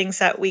lot of things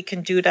that we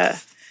can do to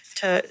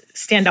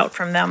stand out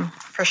from them,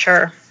 for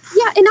sure.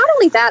 Yeah, and not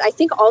only that, I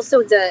think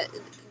also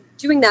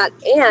doing that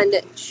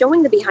and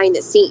showing the behind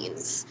the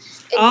scenes.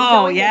 And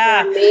showing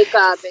their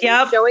makeup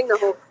and showing the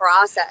whole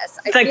process.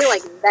 I feel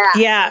like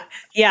that.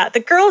 Yeah.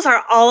 The girls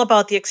are all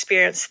about the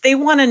experience. They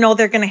want to know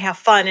they're going to have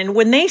fun. And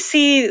when they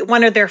see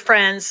one of their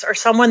friends or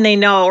someone they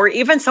know, or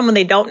even someone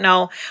they don't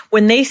know,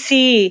 when they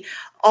see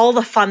all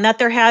the fun that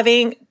they're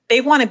having,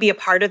 they want to be a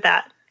part of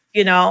that,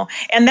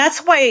 And that's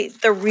why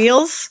the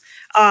reels,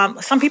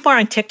 some people are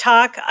on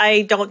TikTok.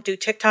 I don't do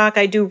TikTok.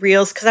 I do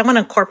reels because I want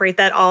to incorporate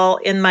that all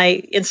in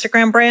my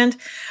Instagram brand.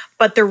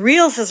 But the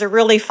reels is a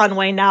really fun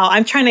way now.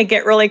 I'm trying to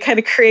get really kind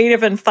of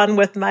creative and fun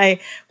with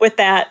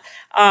that.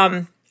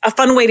 A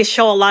fun way to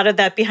show a lot of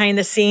that behind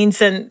the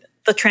scenes and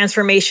the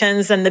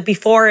transformations and the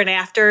before and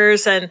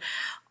afters and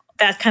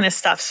that kind of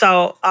stuff.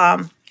 So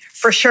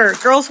for sure,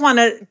 girls want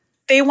to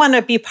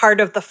be part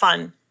of the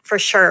fun, for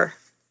sure.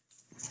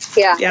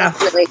 Yeah.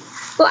 Definitely.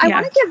 Well, I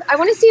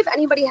want to see if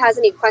anybody has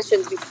any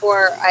questions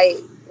before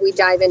we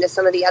dive into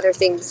some of the other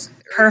things.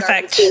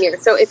 Perfect. Senior.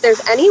 So if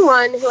there's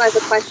anyone who has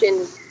a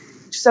question.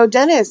 So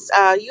Dennis,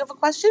 you have a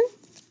question?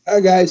 Hi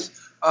guys.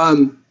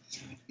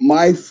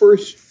 My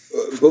first,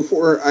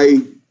 before I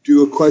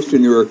do a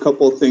question, there were a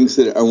couple of things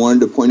that I wanted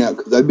to point out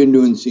because I've been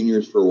doing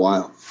seniors for a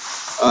while,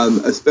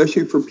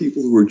 especially for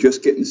people who are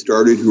just getting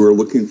started, who are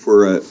looking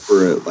for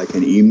like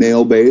an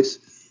email base.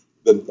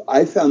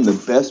 I found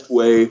the best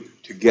way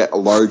to get a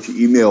large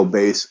email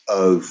base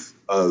of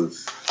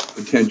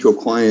potential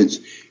clients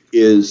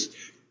is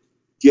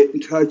get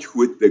in touch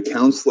with the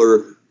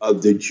counselor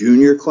of the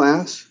junior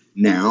class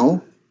now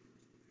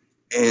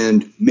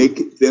and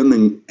make them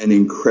an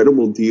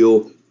incredible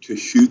deal to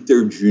shoot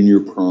their junior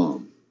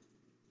prom.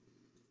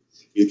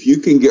 If you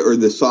can get, or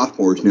the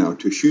sophomores now,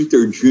 to shoot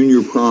their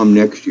junior prom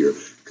next year,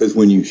 because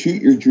when you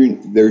shoot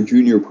their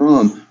junior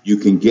prom, you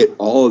can get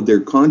all of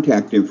their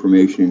contact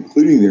information,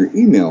 including their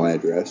email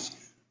address,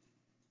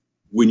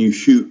 when you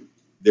shoot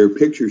their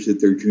pictures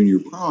at their junior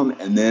prom,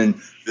 and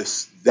then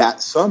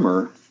that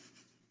summer,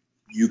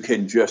 you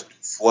can just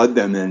flood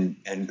them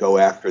and go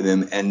after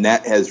them, and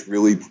that has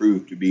really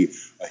proved to be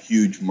a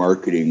huge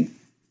marketing.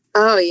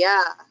 Oh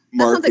yeah,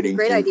 that sounds like a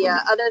great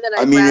idea. Other than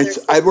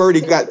I've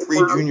already got 3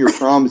 junior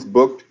proms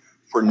booked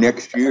for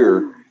next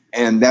year,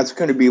 and that's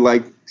going to be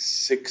like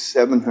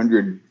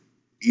 600-700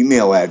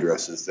 email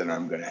addresses that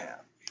I'm going to have,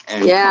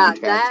 and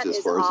contacts as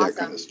far as that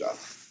kind of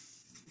stuff.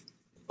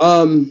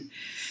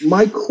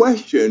 My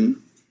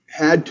question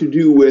had to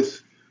do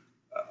with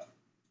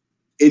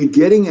in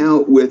getting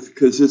out with,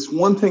 because it's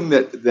one thing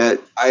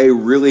that I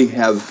really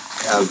have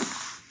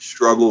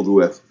struggled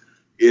with,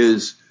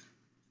 is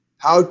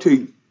how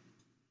to.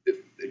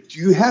 Do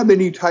you have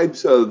any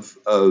types of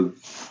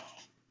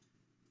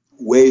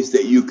ways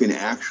that you can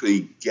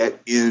actually get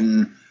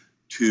in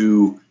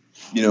to,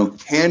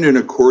 hand an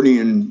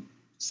accordion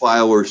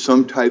file or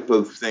some type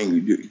of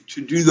thing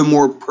to do the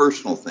more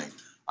personal thing?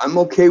 I'm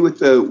okay with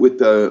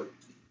the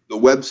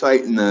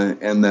website and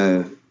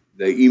the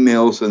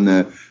emails and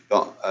the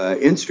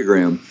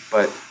Instagram,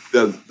 but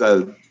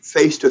the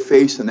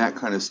face-to-face and that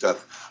kind of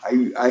stuff,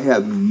 I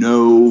have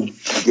no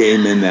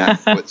game in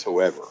that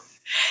whatsoever.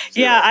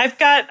 Yeah, I've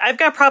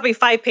got probably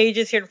 5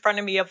 pages here in front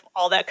of me of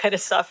all that kind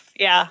of stuff.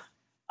 Yeah,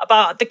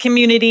 about the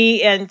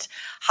community and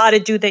how to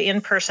do the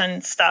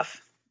in-person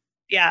stuff.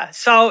 Yeah,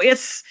 so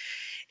it's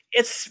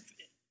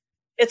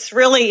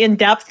really in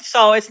depth.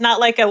 So it's not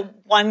like a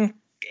one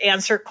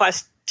answer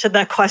to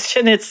the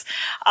question. It's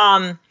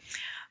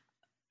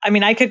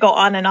I could go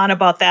on and on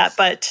about that,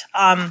 but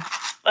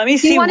let me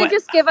see. Do you want to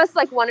just give us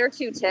like 1 or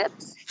 2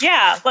 tips?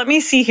 Yeah, let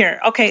me see here.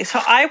 Okay, so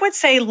I would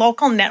say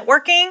local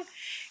networking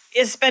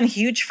has been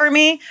huge for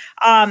me.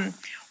 Find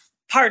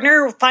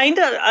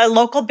a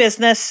local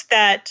business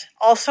that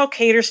also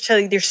caters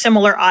to your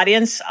similar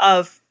audience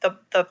of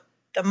the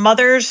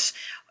mothers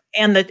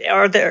and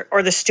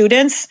the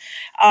students,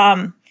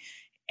 and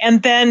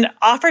then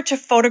offer to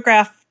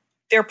photograph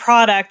their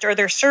product or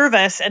their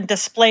service and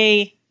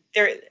display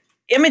their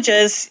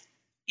images.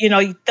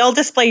 They'll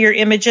display your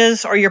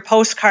images or your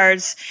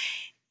postcards,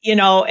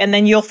 and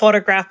then you'll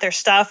photograph their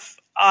stuff.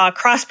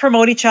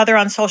 Cross-promote each other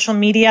on social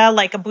media,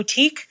 like a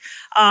boutique.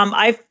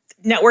 I've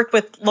networked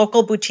with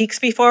local boutiques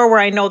before where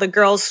I know the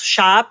girls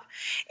shop.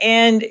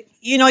 And,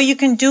 you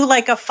can do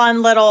like a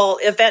fun little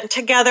event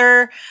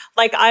together.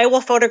 Like I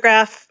will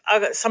photograph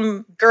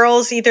some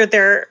girls, either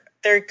they're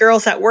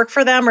girls that work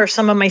for them or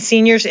some of my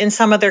seniors in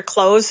some of their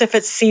clothes. If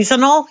it's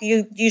seasonal,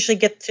 you usually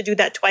get to do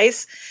that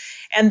twice.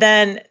 And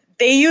then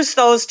they use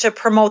those to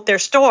promote their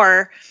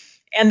store.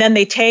 And then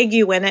they tag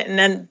you in it. And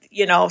then,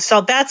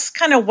 so that's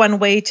kind of one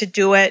way to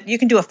do it. You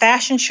can do a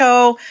fashion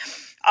show.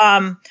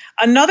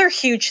 Another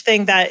huge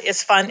thing that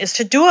is fun is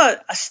to do a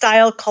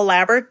style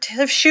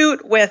collaborative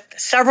shoot with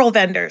several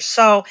vendors.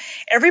 So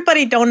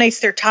everybody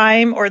donates their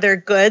time or their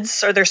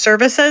goods or their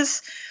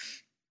services.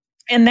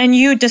 And then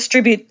you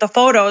distribute the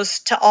photos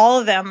to all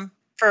of them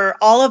for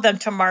all of them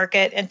to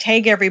market and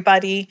tag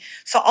everybody.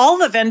 So all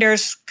the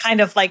vendors kind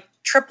of like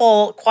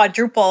triple,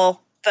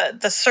 quadruple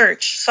the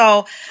search.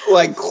 So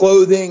like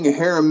clothing,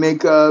 hair and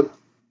makeup,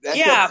 that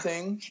type of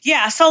thing.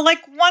 Yeah. So like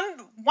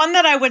one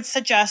that I would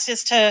suggest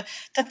is to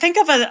think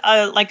of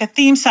a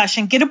theme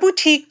session. Get a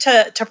boutique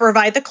to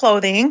provide the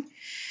clothing,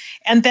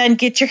 and then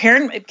get a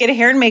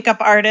hair and makeup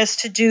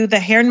artist to do the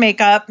hair and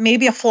makeup.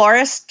 Maybe a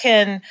florist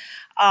can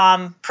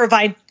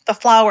provide the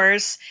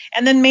flowers,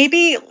 and then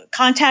maybe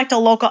contact a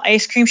local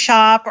ice cream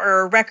shop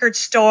or a record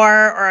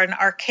store or an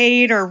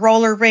arcade or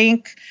roller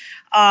rink.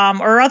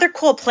 Or other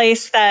cool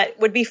place that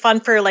would be fun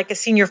for like a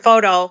senior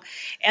photo.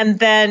 And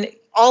then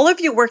all of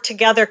you work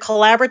together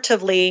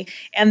collaboratively,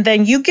 and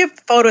then you give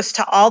photos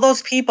to all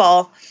those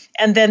people,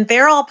 and then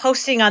they're all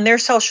posting on their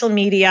social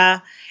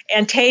media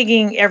and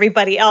tagging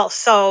everybody else.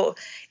 So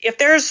if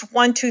there's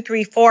 1, 2,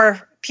 3,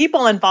 4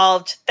 people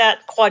involved,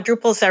 that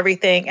quadruples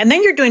everything. And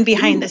then you're doing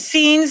behind the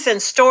scenes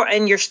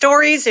and your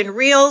stories and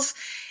reels,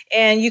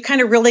 and you kind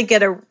of really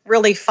get a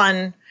really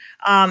fun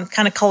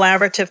kind of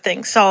collaborative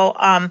thing. So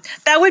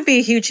that would be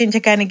a huge thing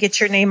to kind of get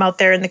your name out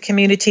there in the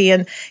community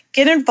and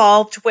get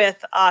involved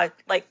with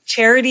like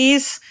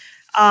charities.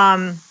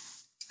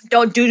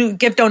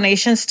 Give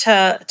donations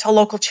to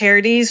local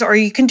charities, or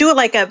you can do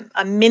like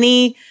a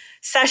mini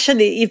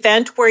session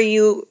event where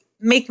you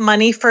make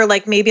money for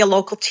like maybe a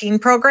local teen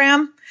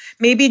program.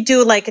 Maybe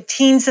do like a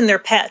teens and their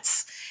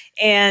pets,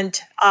 and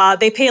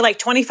they pay like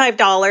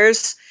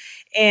 $25,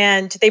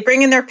 and they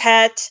bring in their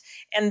pet.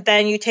 And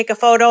then you take a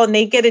photo and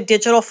they get a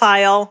digital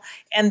file,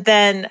 and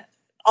then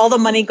all the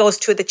money goes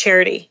to the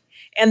charity.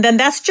 And then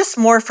that's just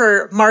more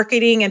for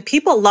marketing, and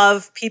people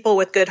love people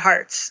with good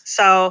hearts.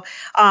 So,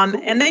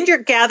 and then you're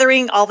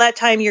gathering all that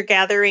time,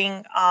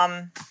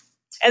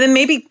 And then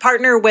maybe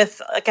partner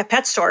with like a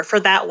pet store for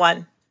that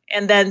one.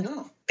 And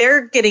then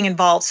they're getting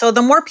involved. So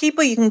the more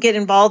people you can get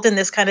involved in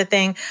this kind of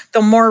thing,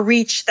 the more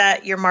reach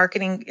that your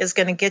marketing is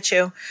going to get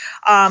you.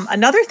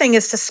 Another thing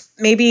is to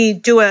maybe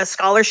do a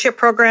scholarship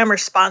program or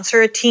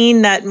sponsor a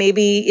teen that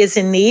maybe is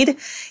in need,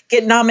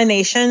 get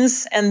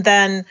nominations, and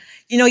then,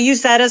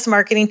 use that as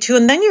marketing too.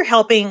 And then you're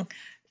helping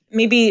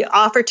maybe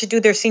offer to do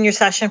their senior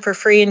session for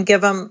free and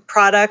give them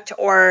product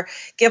or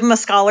give them a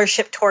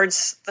scholarship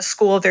towards the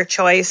school of their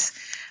choice.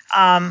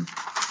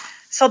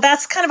 So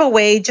that's kind of a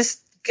way,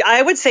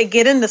 I would say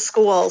get in the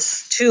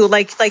schools too.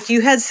 Like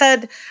you had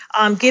said,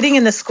 getting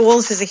in the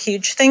schools is a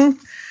huge thing.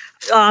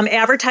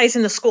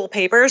 Advertising the school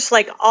papers,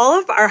 like all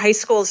of our high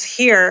schools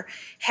here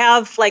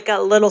have like a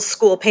little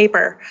school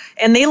paper,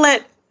 and they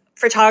let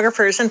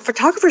photographers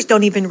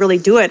don't even really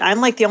do it. I'm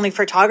like the only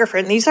photographer,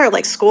 and these are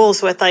like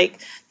schools with like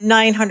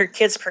 900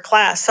 kids per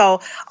class.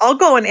 So I'll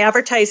go and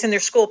advertise in their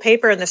school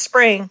paper in the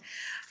spring.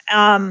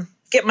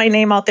 Get my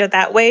name out there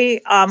that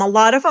way. A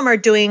lot of them are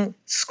doing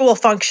school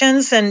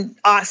functions and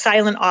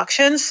silent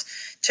auctions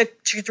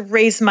to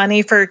raise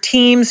money for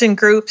teams and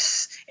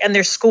groups and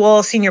their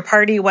school, senior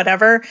party,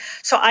 whatever.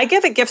 So I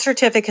give a gift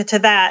certificate to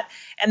that,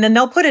 and then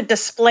they'll put a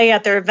display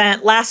at their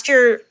event. Last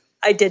year,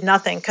 I did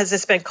nothing because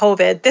it's been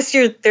COVID. This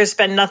year, there's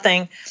been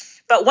nothing.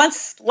 But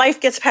once life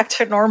gets back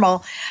to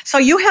normal, so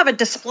you have a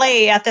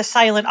display at the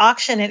silent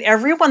auction, and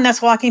everyone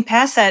that's walking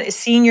past that is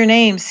seeing your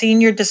name,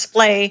 seeing your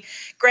display,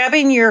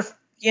 grabbing your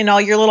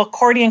little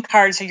accordion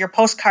cards or your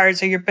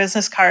postcards or your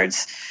business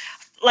cards.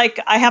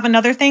 Like I have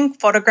another thing,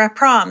 photograph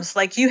proms,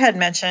 like you had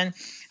mentioned.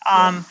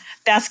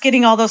 That's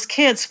getting all those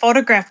kids,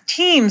 photograph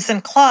teams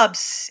and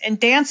clubs and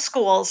dance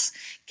schools.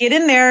 Get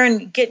in there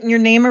and getting your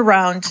name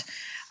around.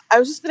 I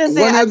was just going to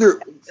say,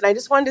 and I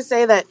just wanted to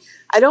say that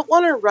I don't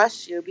want to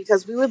rush you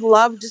because we would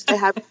love just to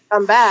have you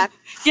come back.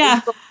 Yeah.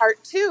 For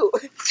part 2.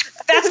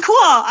 That's cool.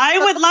 I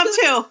would love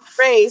to.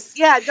 Race.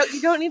 Yeah.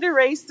 You don't need to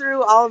race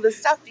through all of this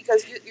stuff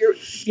because you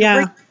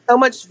bring so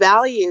much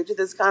value to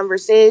this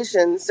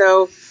conversation.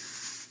 So,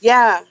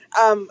 yeah.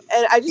 And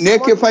I just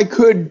Nick, if I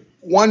could,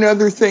 one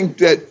other thing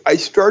that I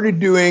started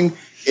doing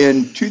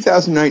in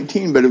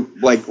 2019, but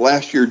like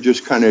last year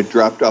just kind of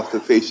dropped off the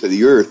face of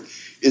the earth,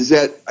 is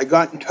that I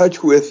got in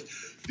touch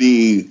with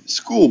the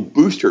school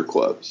booster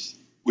clubs,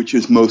 which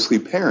is mostly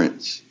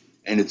parents.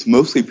 And it's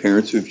mostly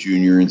parents of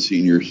junior and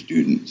senior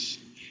students.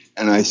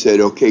 And I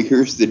said, okay,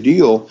 here's the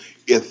deal.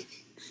 If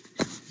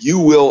you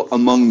will,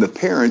 among the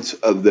parents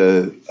of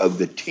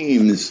the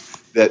teams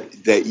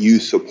that you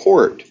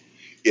support,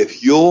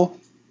 if you'll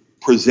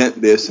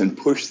present this and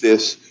push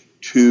this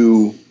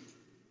to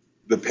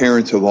the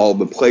parents of all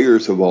the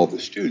players of all the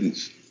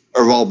students,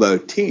 or of all the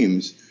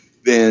teams,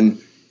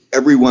 then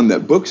everyone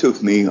that books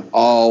with me,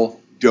 I'll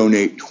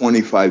donate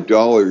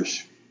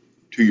 $25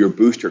 to your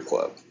booster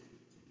club.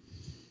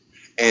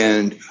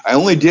 And I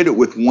only did it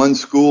with one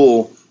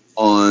school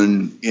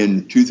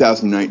in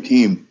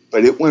 2019,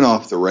 but it went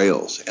off the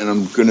rails. And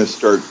I'm going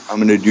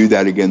to do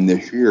that again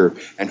this year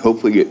and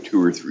hopefully get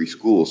 2 or 3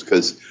 schools,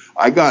 because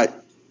I got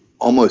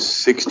almost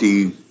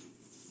 60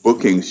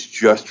 bookings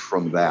just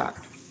from that.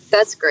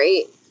 That's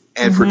great.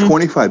 And for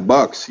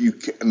 $25,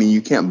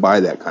 you can't buy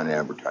that kind of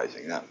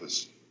advertising. That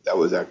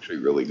was actually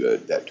really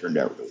good. That turned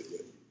out really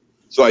good.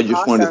 So I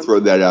just wanted to throw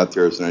that out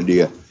there as an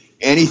idea.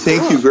 Annie,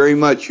 thank you very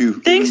much.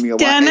 You've given me a lot.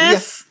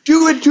 Dennis.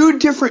 Yeah,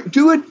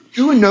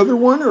 do another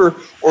one, or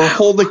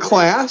hold a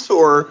class,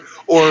 or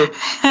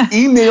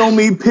email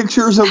me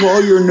pictures of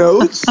all your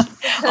notes.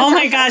 Oh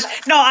my gosh.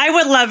 No, I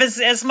would love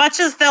as much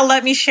as they'll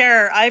let me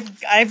share.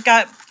 I've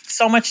got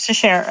so much to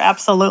share.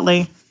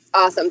 Absolutely.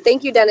 Awesome.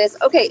 Thank you, Dennis.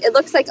 Okay, it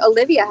looks like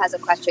Olivia has a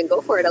question.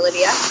 Go for it,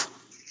 Olivia.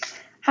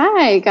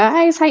 Hi,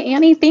 guys. Hi,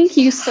 Annie. Thank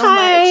you so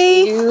much.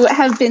 You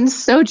have been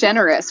so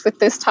generous with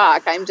this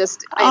talk. I'm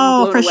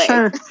blown away.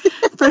 Sure.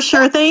 For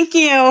sure. Thank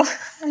you.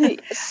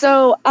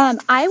 So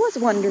I was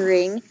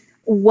wondering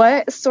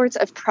what sorts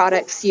of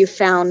products you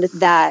found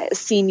that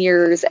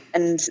seniors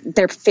and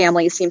their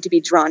families seem to be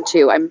drawn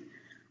to.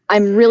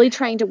 I'm really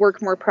trying to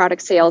work more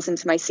product sales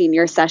into my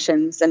senior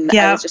sessions, and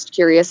I was just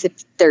curious if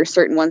there are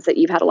certain ones that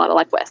you've had a lot of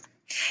luck with.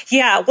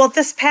 Yeah. Well,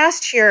 this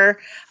past year,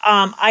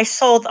 I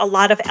sold a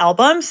lot of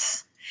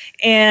albums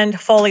and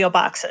folio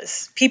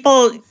boxes.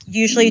 People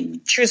usually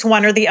choose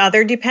one or the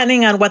other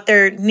depending on what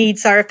their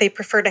needs are. If they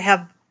prefer to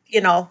have,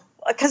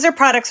 because their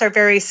products are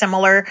very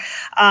similar.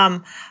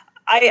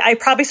 I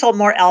probably sold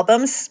more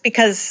albums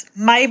because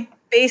my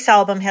base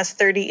album has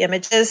 30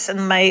 images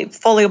and my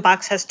folio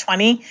box has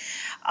 20.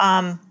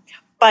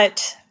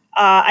 But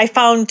I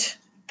found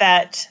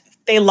that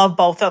they love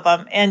both of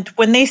them. And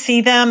when they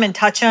see them and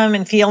touch them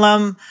and feel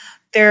them,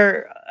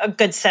 they're a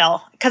good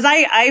sell. Because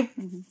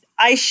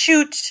I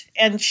shoot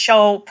and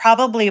show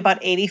probably about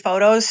 80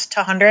 photos to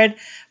 100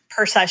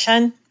 per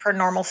session, per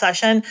normal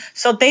session.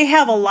 So they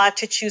have a lot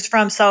to choose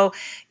from. So,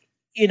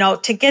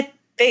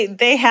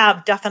 they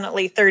have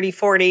definitely 30,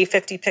 40,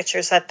 50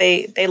 pictures that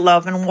they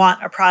love and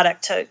want a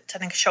product to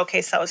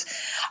showcase those.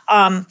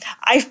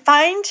 I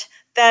find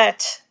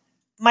that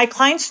my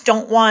clients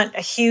don't want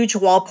a huge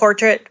wall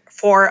portrait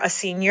for a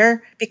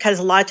senior because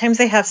a lot of times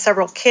they have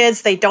several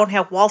kids. They don't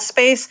have wall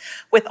space.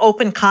 With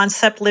open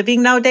concept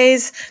living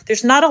nowadays,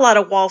 there's not a lot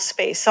of wall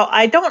space. So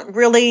I don't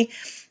really,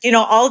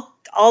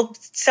 I'll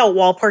sell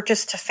wall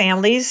portraits to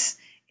families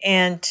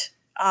and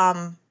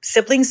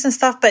siblings and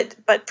stuff.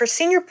 But for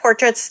senior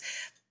portraits,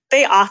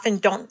 they often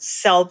don't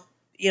sell,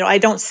 I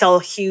don't sell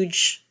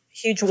huge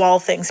wall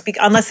things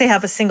unless they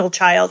have a single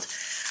child.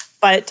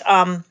 But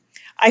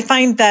I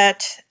find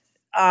that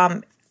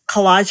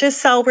collages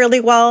sell really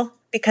well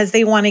because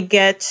they want to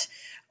get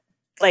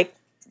like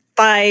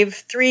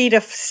 3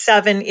 to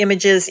 7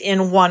 images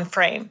in one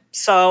frame.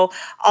 So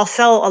I'll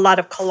sell a lot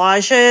of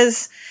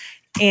collages,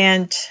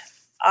 and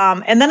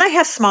then I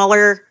have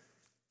smaller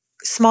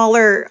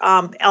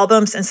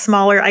albums and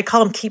smaller. I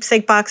call them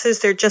keepsake boxes.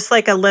 They're just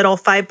like a little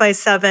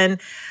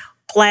 5x7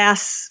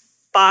 glass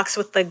box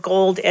with the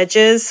gold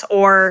edges,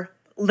 or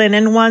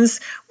linen ones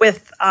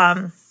with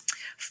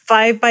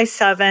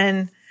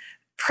 5x7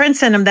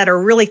 prints in them that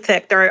are really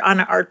thick. They're on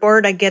an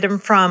artboard. I get them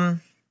from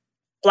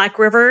Black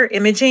River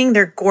Imaging.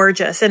 They're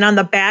gorgeous. And on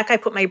the back, I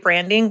put my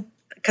branding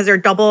because they're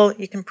double.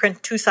 You can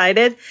print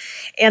 2-sided.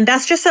 And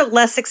that's just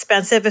less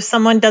expensive. If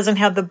someone doesn't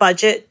have the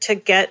budget to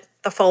get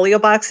the folio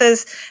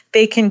boxes,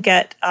 they can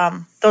get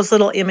those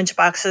little image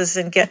boxes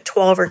and get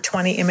 12 or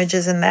 20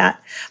 images in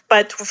that.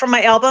 But for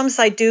my albums,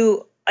 I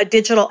do a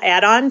digital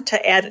add-on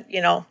to add,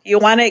 you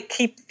want to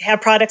have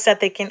products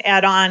that they can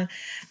add on.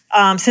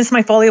 Since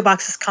my folio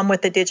boxes come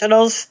with the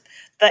digitals,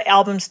 the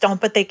albums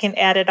don't, but they can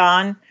add it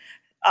on.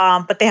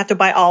 But they have to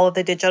buy all of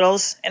the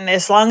digitals. And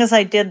as long as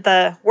I did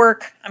the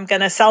work, I'm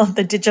going to sell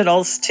the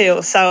digitals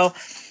too. So,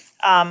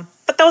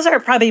 but those are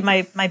probably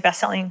my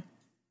best-selling.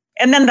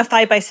 And then the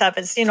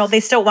 5x7s, they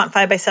still want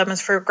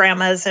 5x7s for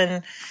grandmas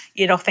and,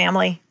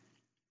 family.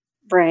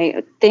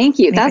 Right. Thank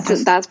you.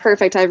 That's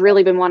perfect. I've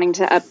really been wanting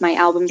to up my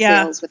album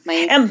sales with my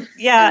and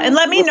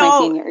let me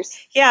know. Seniors.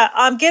 Yeah.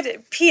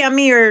 PM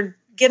me or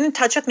get in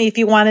touch with me if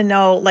you want to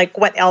know like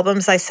what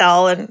albums I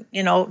sell and,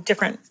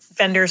 different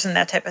vendors and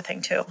that type of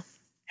thing too.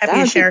 Happy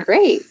to share.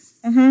 Great.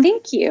 Mm-hmm.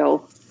 Thank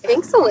you.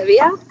 Thanks,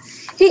 Olivia.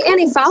 Hey,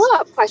 Annie,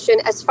 follow-up question.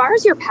 As far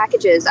as your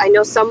packages, I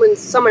know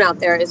someone out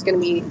there is going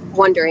to be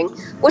wondering,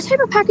 what type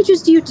of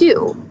packages do you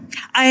do?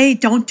 I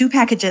don't do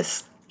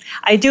packages.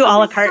 I do a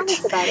la carte. Tell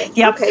us about it.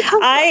 Yep. Okay,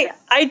 I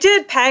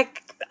did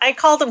I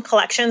called them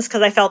collections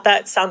because I felt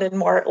that sounded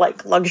more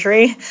like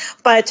luxury.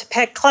 But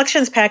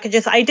collections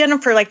packages, I did them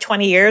for like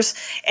 20 years.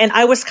 And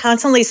I was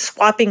constantly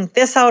swapping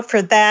this out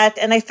for that.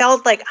 And I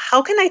felt like,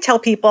 how can I tell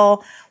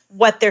people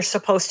what they're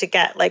supposed to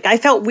get? Like, I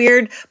felt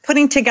weird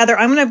putting together,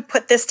 I'm going to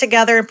put this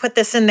together and put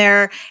this in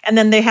there, and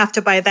then they have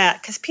to buy that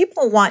because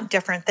people want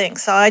different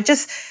things. So I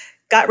just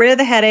got rid of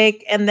the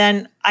headache, and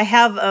then I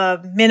have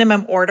a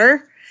minimum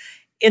order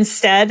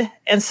instead.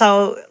 And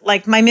so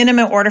like my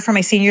minimum order for my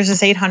seniors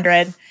is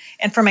 $800,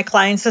 and for my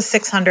clients is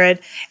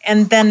 $600.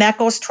 And then that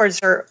goes towards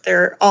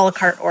their a la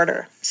carte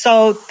order.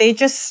 So they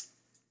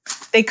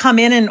come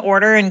in and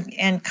order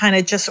and kind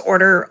of just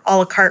order a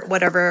la carte,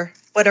 whatever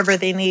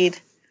they need.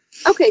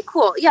 Okay,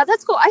 cool. Yeah,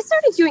 that's cool. I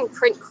started doing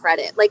print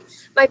credit. Like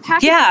my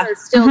packages are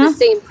still the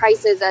same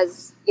prices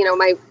as,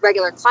 my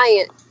regular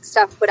client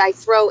stuff, but I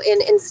throw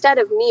in, instead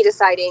of me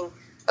deciding,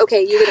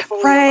 okay, you get a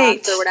full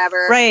box or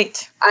whatever.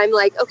 Right. I'm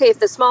like, okay, if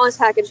the smallest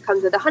package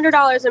comes with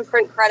 $100 in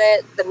print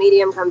credit, the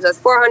medium comes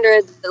with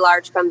 $400, the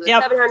large comes with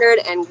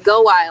 $700, and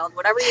go wild,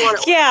 whatever you want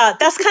to order. Yeah,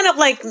 that's kind of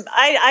like,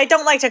 I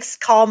don't like to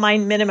call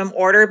mine minimum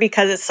order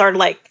because it's sort of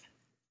like,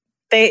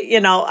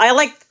 I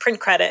like print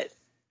credit.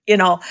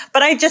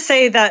 But I just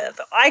say that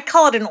I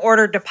call it an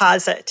order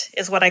deposit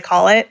is what I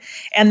call it.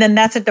 And then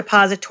that's a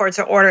deposit towards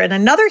the order. And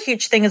another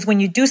huge thing is when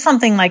you do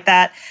something like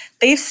that,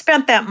 they've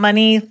spent that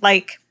money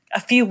like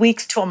a few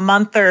weeks to a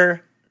month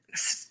or,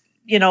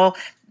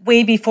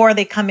 way before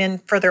they come in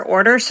for their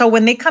order. So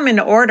when they come in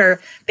to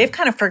order, they've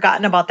kind of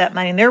forgotten about that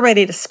money and they're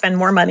ready to spend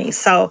more money.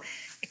 So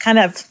it kind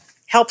of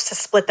helps to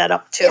split that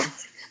up too. Yeah.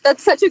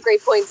 That's such a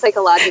great point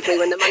psychologically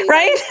when the money's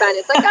spent.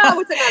 It's like,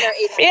 what's another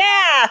 $800?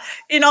 Yeah.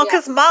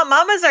 Because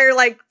mamas are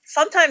like,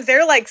 sometimes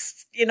they're like,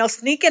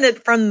 sneaking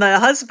it from the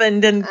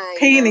husband and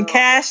paying in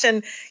cash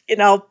and,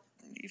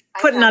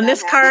 putting on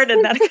this card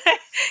and that.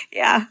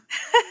 Yeah.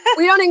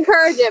 We don't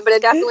encourage it, but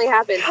it definitely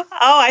happens. Oh,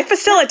 I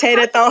facilitate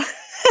it though.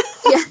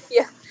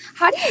 Yeah.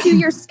 How do you do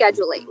your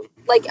scheduling?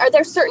 Like, are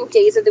there certain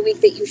days of the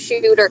week that you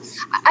shoot? Or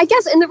I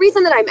guess, and the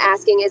reason that I'm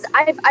asking is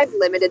I've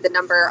limited the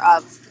number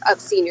of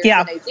seniors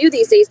that I do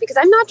these days because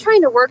I'm not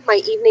trying to work my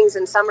evenings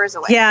and summers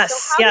away. Yes,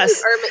 so how do you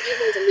earn my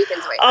evenings and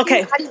weekends away?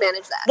 Okay. How do you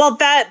manage that? Well,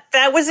 that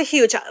was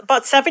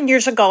about 7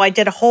 years ago, I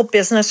did a whole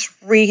business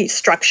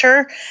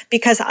restructure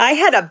because I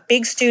had a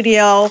big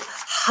studio,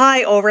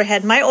 high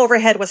overhead. My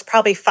overhead was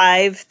probably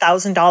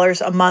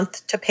 $5,000 a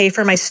month to pay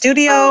for my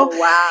studio. Oh,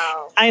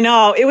 wow. I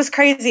know. It was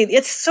crazy.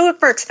 It's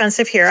super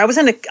expensive here. I was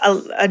in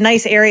a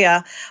nice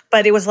area,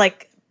 but it was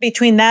like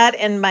between that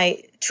and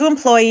my 2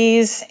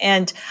 employees.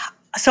 And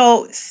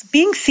so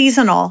being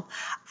seasonal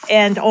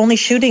and only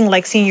shooting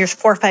like seniors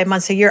 4 or 5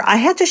 months a year, I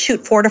had to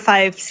shoot 4 to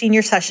 5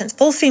 senior sessions,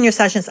 full senior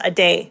sessions a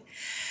day.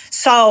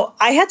 So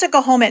I had to go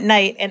home at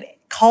night and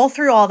cull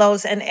through all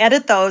those and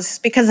edit those,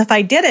 because if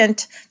I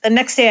didn't, the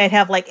next day I'd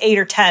have like 8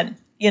 or 10,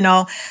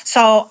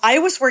 So I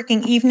was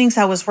working evenings,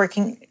 I was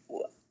working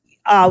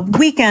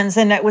weekends,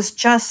 and I was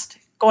just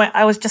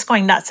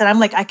going nuts. And I'm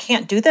like, I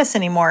can't do this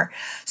anymore.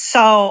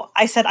 So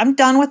I said, I'm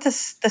done with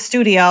the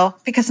studio,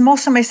 because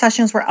most of my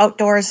sessions were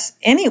outdoors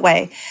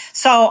anyway.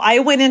 So I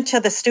went into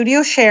the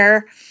studio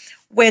share,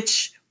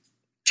 which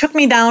took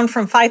me down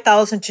from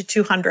 5,000 to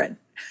 200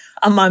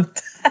 a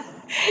month.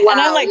 Wow,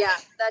 and I'm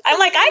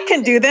like, I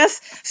can do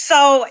this.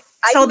 So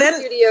then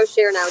studio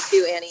share now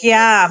too, Annie.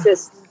 Yeah. It's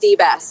just the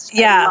best.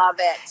 Yeah. I love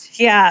it.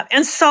 Yeah.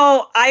 And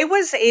so I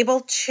was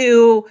able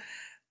to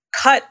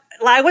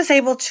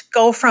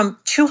go from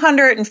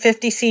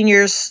 250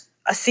 seniors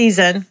a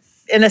season,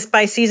 and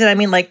by season, I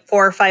mean like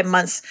 4 or 5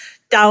 months,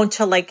 down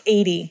to like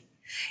 80.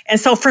 And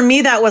so for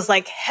me, that was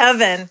like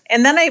heaven.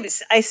 And then I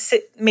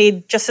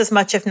made just as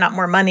much, if not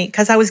more money,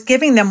 because I was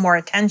giving them more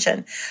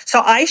attention.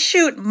 So I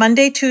shoot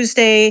Monday,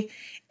 Tuesday,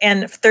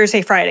 and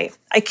Thursday, Friday.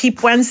 I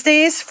keep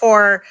Wednesdays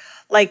for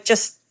like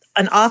just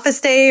an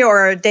office day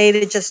or a day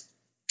to just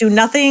do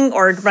nothing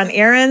or run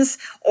errands.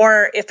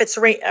 Or if it's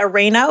a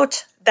rain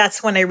out,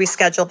 that's when I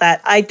reschedule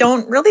that. I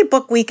don't really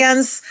book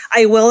weekends.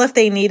 I will if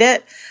they need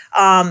it.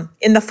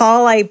 In the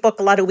fall, I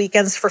book a lot of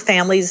weekends for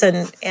families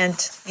and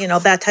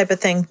that type of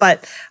thing.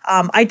 But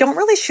I don't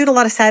really shoot a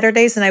lot of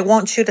Saturdays, and I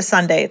won't shoot a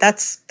Sunday.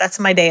 That's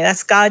my day.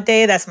 That's God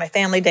day. That's my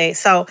family day.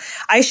 So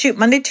I shoot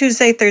Monday,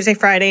 Tuesday, Thursday,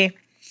 Friday.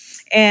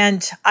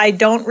 And I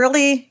don't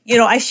really,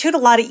 I shoot a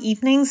lot of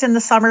evenings in the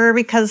summer,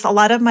 because a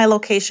lot of my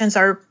locations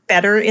are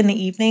better in the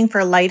evening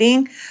for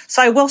lighting.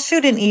 So I will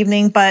shoot an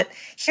evening, but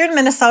here in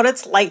Minnesota,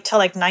 it's light till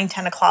like 9,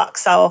 10 o'clock.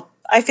 So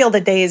I feel the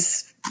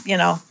day's,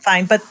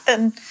 fine. But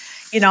then,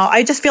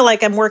 I just feel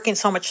like I'm working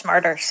so much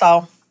smarter.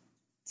 So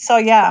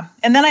yeah.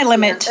 And then I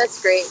limit. Yeah,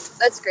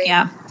 that's great.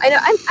 Yeah. I know.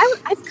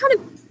 I've kind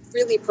of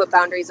really put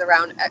boundaries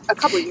around. A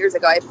couple of years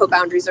ago, I put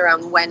boundaries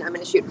around when I'm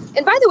going to shoot.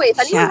 And by the way, if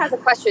anyone has a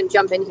question,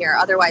 jump in here.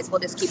 Otherwise, we'll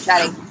just keep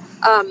chatting.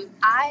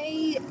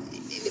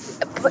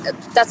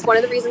 That's one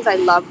of the reasons I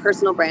love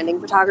personal branding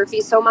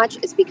photography so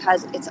much, is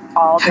because it's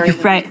all during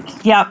the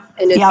week. Yep.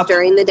 And it's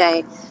during the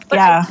day. But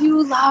yeah. I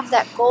do love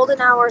that golden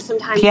hour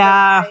sometimes.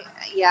 Yeah.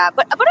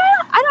 But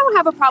I don't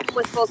have a problem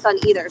with full sun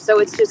either. So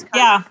it's just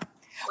kind of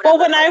well,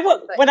 when I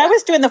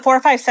was doing the 4 or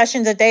 5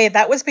 sessions a day,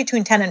 that was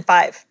between 10 and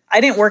 5.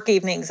 I didn't work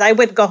evenings. I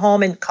would go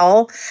home and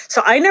call.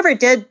 So I never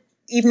did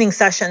evening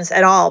sessions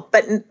at all.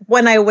 But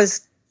when I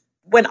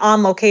went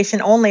on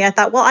location only, I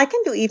thought, well, I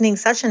can do evening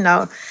session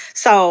now.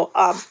 So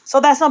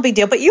that's no big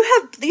deal. But you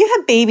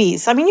have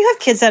babies. I mean, you have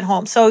kids at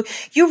home. So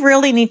you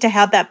really need to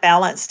have that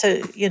balance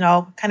to,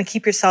 kind of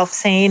keep yourself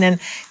sane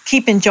and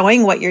keep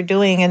enjoying what you're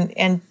doing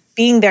and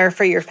being there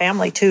for your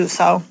family too.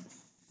 So.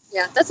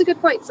 Yeah, that's a good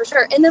point for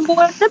sure. And then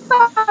what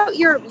about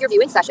your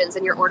viewing sessions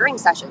and your ordering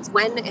sessions?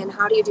 When and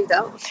how do you do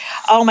those?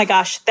 Oh my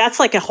gosh, that's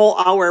like a whole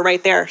hour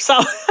right there. So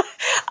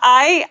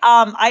I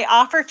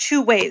offer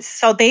 2 ways.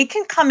 So they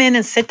can come in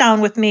and sit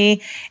down with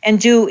me and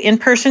do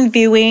in-person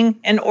viewing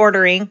and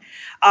ordering.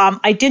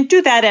 I didn't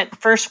do that at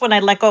first when I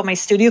let go of my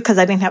studio, because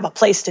I didn't have a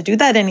place to do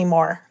that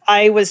anymore.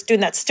 I was doing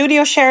that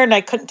studio share and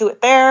I couldn't do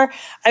it there.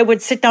 I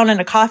would sit down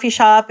in a coffee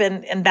shop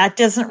and that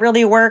doesn't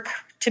really work.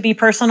 To be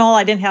personal,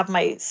 I didn't have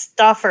my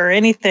stuff or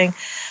anything.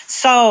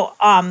 So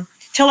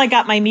till I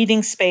got my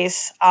meeting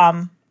space.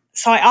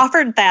 So I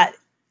offered that.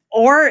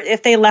 Or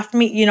if they left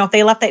me, if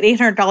they left that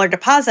 $800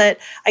 deposit,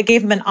 I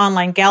gave them an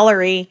online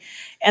gallery.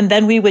 And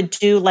then we would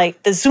do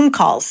like the Zoom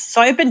calls.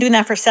 So I've been doing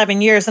that for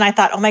 7 years. And I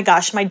thought, oh my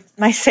gosh,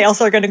 my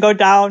sales are going to go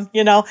down.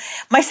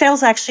 My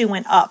sales actually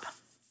went up.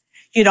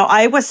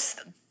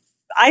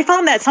 I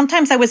found that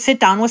sometimes I would sit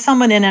down with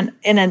someone in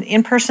an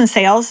in-person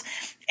sales,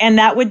 and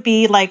that would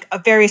be like a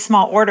very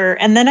small order.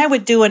 And then I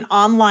would do an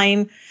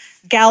online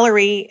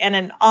gallery and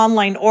an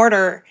online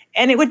order,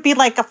 and it would be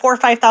like a $4,000 or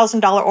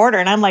 $5,000 order.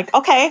 And I'm like,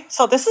 okay,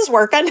 so this is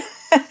working,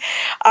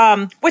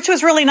 which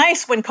was really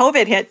nice when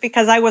COVID hit,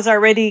 because I was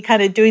already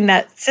kind of doing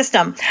that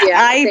system. Yeah,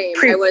 I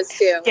was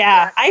too.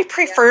 Yeah, I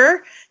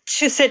prefer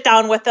to sit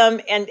down with them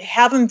and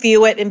have them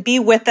view it and be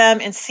with them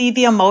and see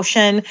the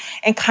emotion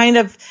and kind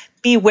of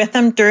be with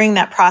them during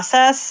that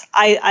process.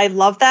 I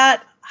love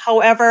that.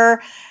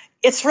 However,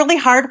 it's really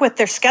hard with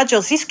their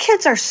schedules. These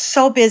kids are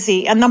so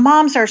busy and the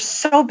moms are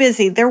so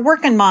busy. They're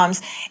working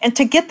moms. And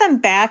to get them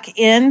back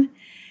in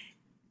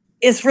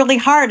is really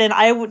hard. And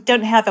I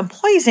didn't have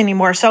employees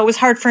anymore. So it was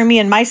hard for me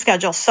in my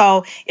schedule.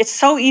 So it's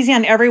so easy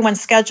on everyone's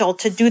schedule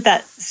to do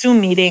that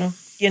Zoom meeting,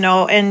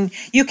 and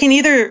you can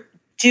either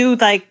do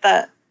like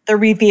the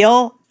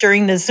reveal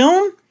during the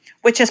Zoom,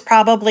 which is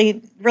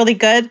probably really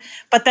good,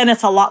 but then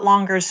it's a lot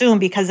longer Zoom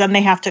because then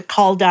they have to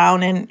call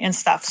down and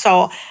stuff.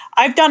 So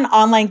I've done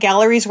online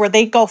galleries where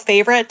they go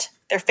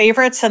their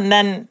favorites. And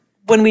then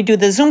when we do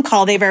the Zoom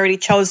call, they've already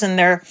chosen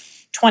their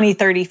 20,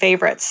 30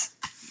 favorites,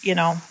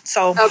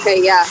 so.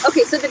 Okay, yeah.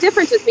 Okay, so the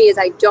difference with me is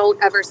I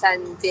don't ever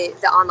send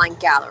the online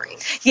gallery.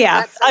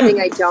 Yeah. That's something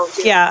I don't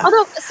do. Yeah.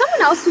 Although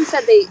someone else who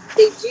said they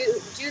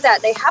do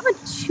that, they have a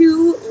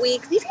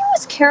 2-week, maybe it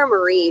was Cara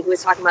Marie who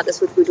was talking about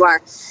this with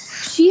Boudoir.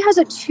 She has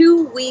a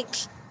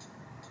 2-week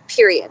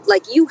period.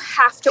 Like you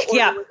have to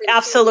order within 2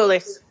 absolutely.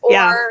 weeks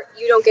or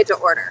you don't get to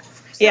order.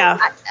 So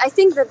I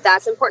think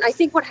that's important. I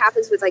think what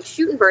happens with like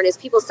Shoot and Burn is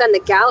people send the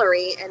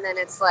gallery and then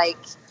it's like,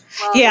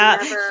 well, they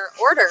never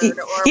ordered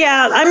or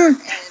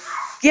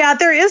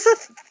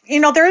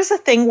there is a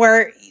thing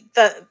where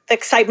the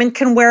excitement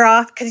can wear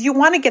off because you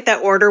want to get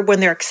that order when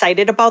they're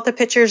excited about the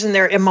pictures and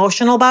they're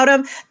emotional about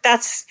them.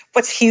 That's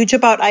what's huge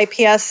about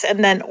IPS,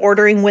 and then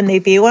ordering when they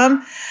view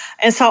them.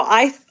 And so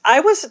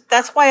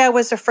that's why I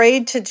was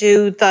afraid to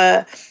do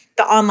the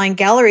online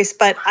galleries,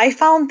 but I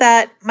found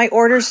that my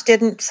orders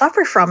didn't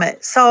suffer from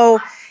it. So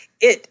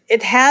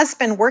it has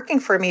been working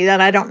for me.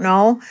 That I don't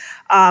know.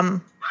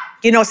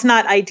 It's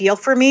not ideal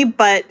for me,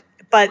 but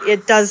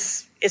it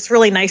does. It's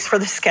really nice for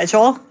the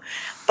schedule.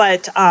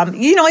 But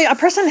a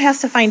person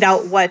has to find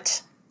out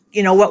what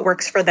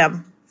works for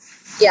them.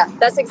 Yeah,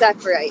 that's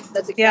exactly right.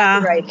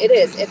 Right. It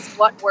is. It's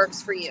what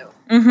works for you.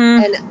 Mm-hmm.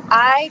 And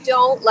I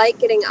don't like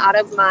getting out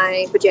of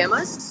my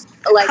pajamas.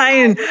 Like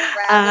I would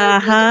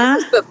rather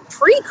this is, but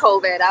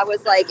pre-COVID, I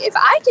was like, if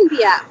I can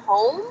be at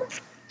home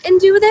and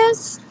do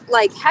this,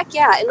 like heck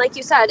yeah. And like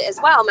you said as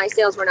well, my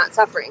sales were not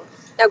suffering.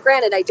 Now,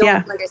 granted, I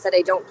don't, like I said,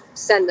 I don't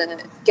send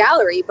the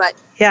gallery, but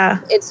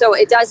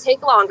it does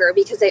take longer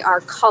because they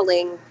are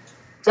culling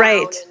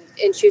down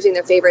and choosing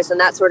their favorites and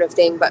that sort of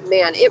thing. But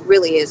man, it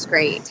really is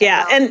great.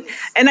 Yeah. And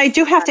I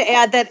do have to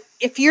add that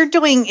if you're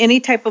doing any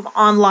type of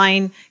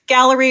online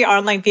gallery,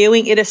 online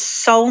viewing, it is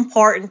so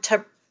important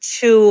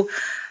to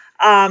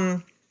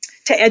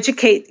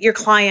educate your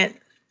client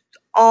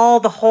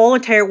the whole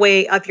entire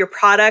way of your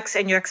products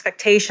and your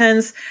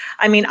expectations.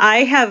 I mean,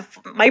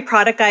 my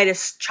product guide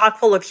is chock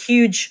full of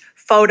huge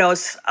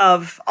photos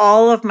of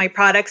all of my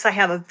products. I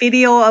have a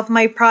video of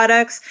my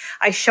products.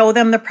 I show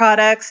them the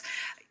products.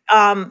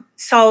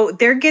 So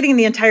they're getting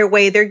the entire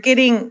way. They're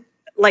getting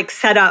like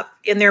set up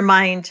in their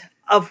mind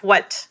of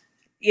what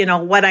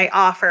I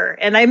offer.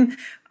 And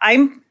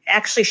I'm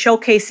actually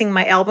showcasing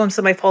my albums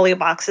and my folio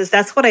boxes.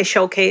 That's what I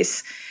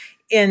showcase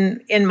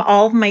in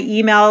all of my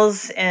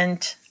emails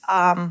and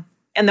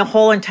the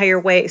whole entire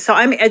way. So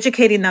I'm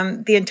educating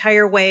them the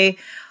entire way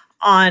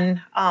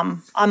on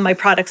my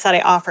products that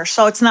I offer.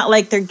 So it's not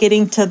like they're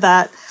getting to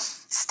that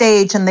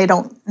stage and they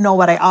don't know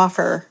what I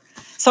offer.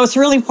 So it's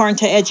really important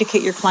to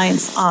educate your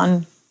clients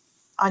on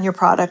your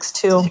products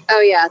too.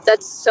 Oh yeah,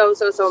 that's so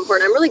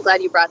important. I'm really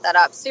glad you brought that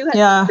up. Sue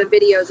had the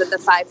videos of the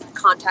 5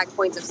 contact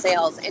points of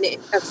sales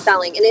of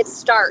selling, and it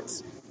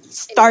starts.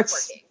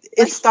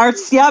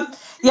 Yep.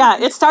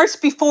 Yeah, it starts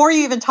before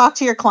you even talk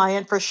to your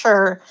client for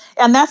sure.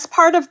 And that's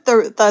part of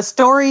the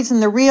stories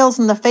and the reels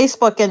and the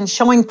Facebook and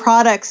showing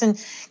products and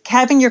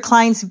having your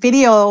clients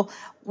video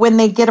when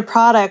they get a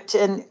product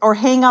or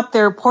hang up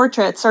their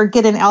portraits or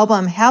get an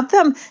album. Have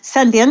them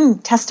send in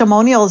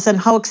testimonials and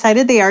how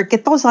excited they are.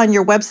 Get those on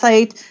your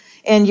website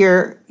and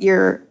your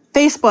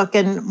Facebook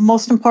and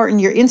most important,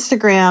 your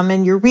Instagram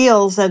and your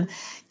reels, and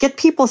get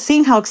people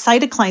seeing how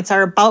excited clients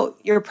are about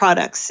your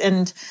products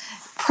and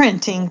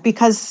printing,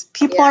 because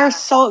people are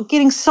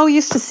getting so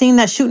used to seeing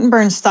that shoot and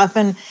burn stuff.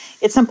 And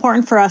it's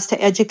important for us to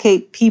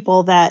educate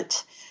people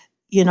that,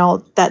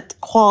 that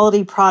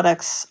quality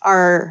products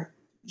are,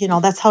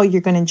 that's how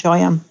you're going to enjoy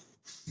them.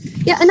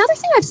 Yeah. Another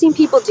thing I've seen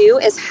people do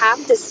is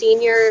have the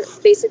senior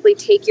basically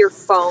take your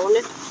phone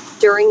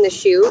during the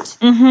shoot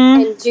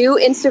and do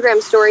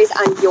Instagram stories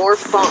on your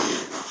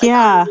phone.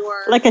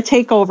 Like a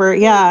takeover.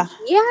 Yeah.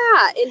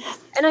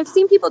 And I've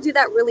seen people do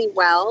that really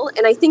well.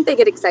 And I think they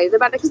get excited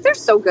about it because they're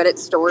so good at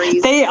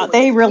stories.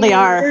 They really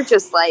are. They're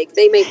just like,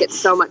 they make it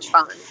so much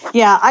fun.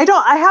 Yeah. I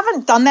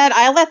haven't done that.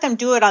 I let them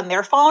do it on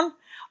their phone.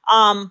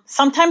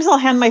 Sometimes I'll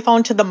hand my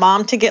phone to the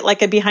mom to get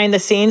like a behind the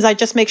scenes. I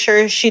just make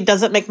sure she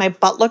doesn't make my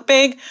butt look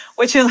big,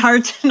 which is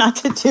hard not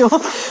to do.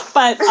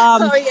 But,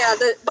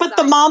 but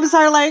the moms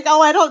are like,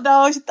 oh, I don't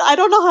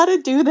know how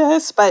to do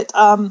this. But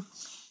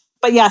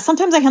yeah,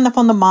 sometimes I hand the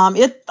phone to mom.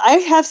 I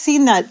have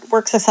seen that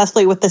work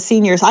successfully with the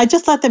seniors. I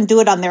just let them do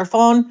it on their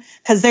phone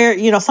because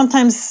they're,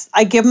 sometimes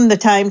I give them the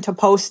time to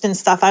post and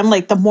stuff. I'm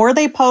like, the more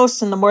they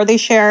post and the more they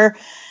share,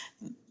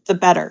 the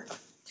better.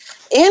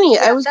 Annie,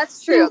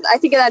 that's true. I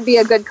think that'd be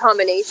a good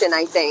combination,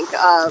 I think,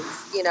 of,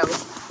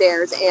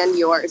 theirs and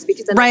yours,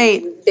 because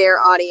then their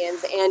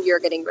audience and you're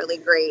getting really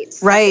great.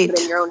 Right.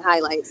 In your own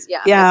highlights.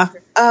 Yeah. Yeah.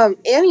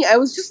 Annie, I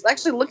was just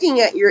actually looking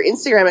at your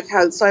Instagram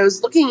account. So I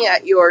was looking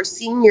at your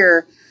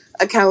senior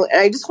account, and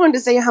I just wanted to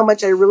say how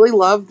much I really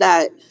love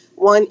that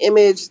one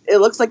image. It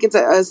looks like it's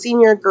a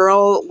senior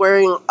girl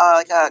wearing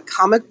like a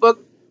comic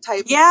book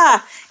type.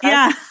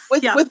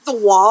 With the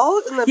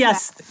wall in the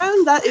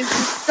background. That is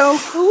just so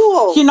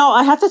cool.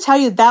 I have to tell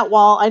you, that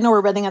wall, I know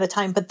we're running out of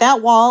time, but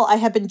that wall I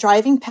have been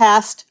driving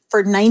past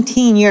for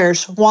 19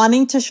 years,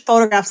 wanting to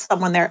photograph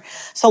someone there.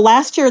 So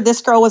last year,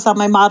 this girl was on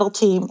my model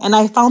team, and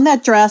I found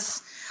that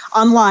dress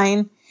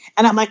online,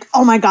 And I'm like,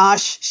 oh my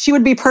gosh, she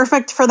would be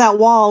perfect for that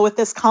wall with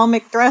this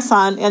comic dress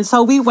on. And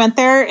so we went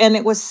there and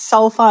it was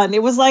so fun.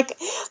 It was like, that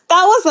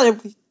was a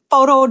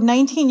photo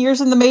 19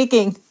 years in the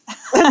making.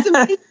 That's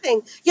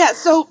amazing. Yeah.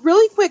 So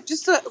really quick,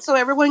 just so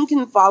everyone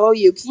can follow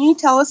you, can you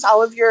tell us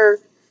all of your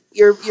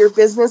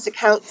business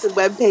accounts and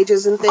web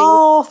pages and things?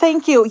 Oh,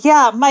 thank you.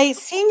 Yeah. My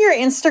senior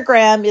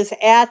Instagram is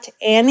at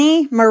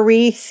Annie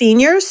Marie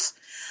Seniors.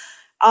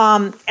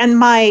 And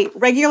my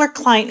regular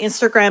client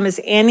Instagram is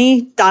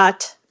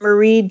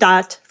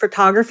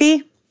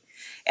annie.marie.photography.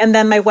 And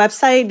then my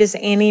website is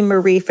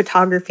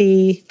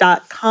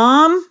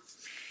anniemariepphotography.com.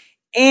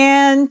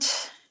 And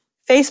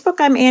Facebook,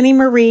 I'm Annie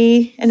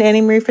Marie and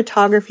Annie Marie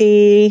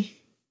Photography.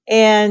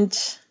 And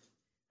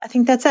I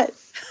think that's it.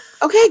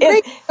 Okay,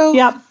 great. So,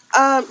 yeah.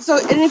 And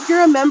if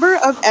you're a member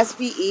of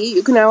SBE,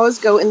 you can always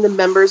go in the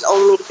members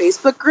only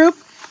Facebook group.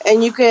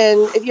 And you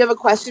can, if you have a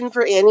question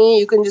for Annie,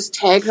 you can just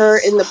tag her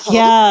in the post.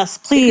 Yes,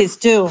 please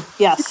do.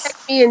 Yes. Tag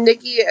me and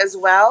Nikki as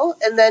well.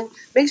 And then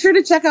make sure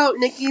to check out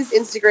Nikki's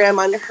Instagram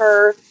on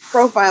her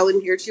profile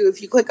in here too.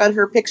 If you click on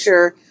her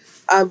picture,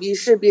 you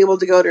should be able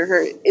to go to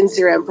her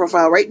Instagram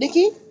profile. Right,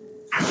 Nikki?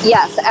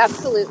 Yes,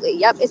 absolutely.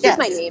 Yep. It's just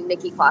my name,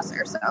 Nikki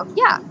Klosser. So,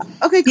 yeah.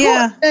 Okay, cool.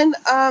 Yeah. And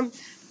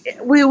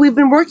we've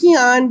been working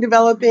on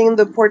developing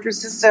the Portrait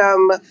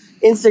System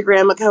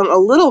Instagram account a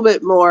little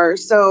bit more.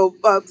 So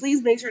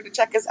please make sure to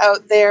check us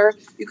out there.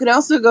 You can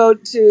also go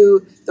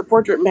to the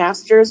Portrait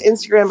Masters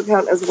Instagram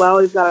account as well.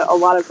 We've got a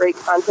lot of great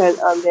content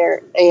on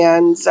there.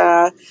 And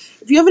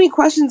if you have any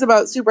questions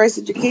about Sue Bryce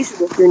Education,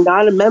 if you're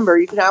not a member,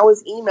 you can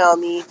always email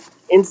me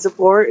in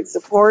support. It's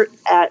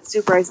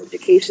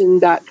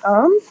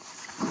support@SueBryceEducation.com.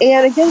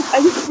 And again, I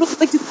would really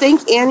like to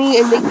thank Annie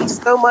and Nikki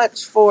so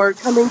much for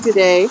coming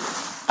today.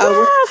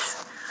 Yes.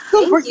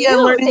 Thank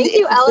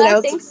you,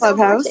 Ella. Thanks so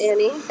much,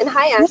 Annie. And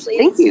hi, Ashley.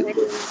 Thank you.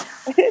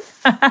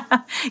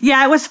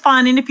 Yeah, it was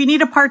fun. And if you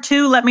need a part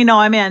 2, let me know.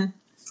 I'm in.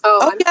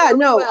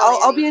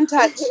 I'll be in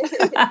touch.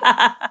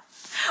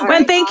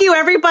 Well, thank you,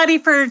 everybody,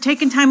 for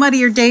taking time out of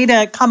your day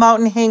to come out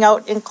and hang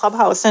out in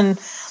Clubhouse and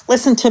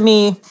listen to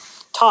me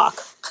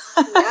talk.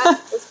 Yeah,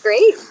 it was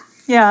great.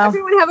 Yeah.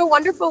 Everyone have a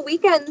wonderful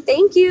weekend.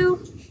 Thank you.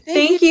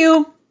 Thank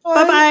you.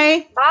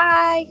 Bye-bye.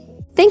 Bye.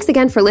 Thanks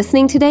again for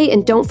listening today,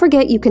 and don't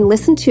forget you can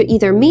listen to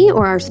either me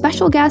or our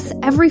special guests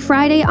every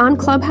Friday on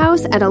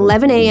Clubhouse at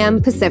 11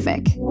 a.m.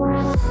 Pacific.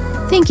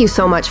 Thank you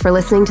so much for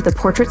listening to the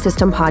Portrait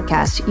System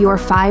podcast. Your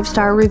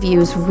 5-star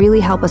reviews really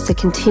help us to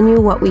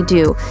continue what we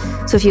do.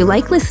 So if you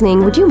like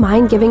listening, would you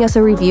mind giving us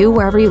a review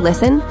wherever you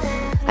listen?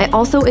 I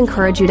also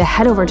encourage you to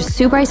head over to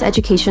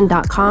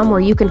SueBryceEducation.com, where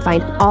you can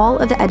find all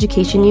of the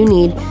education you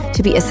need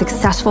to be a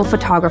successful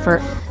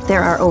photographer.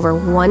 There are over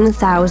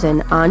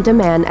 1,000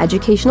 on-demand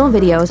educational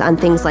videos on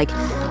things like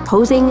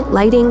posing,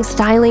 lighting,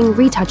 styling,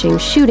 retouching,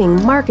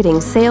 shooting, marketing,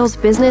 sales,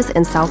 business,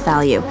 and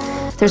self-value.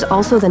 There's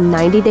also the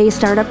 90-day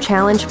startup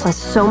challenge, plus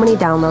so many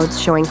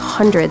downloads showing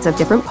hundreds of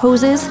different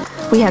poses.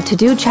 We have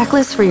to-do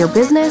checklists for your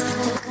business,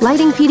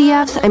 lighting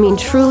PDFs,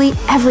 truly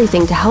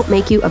everything to help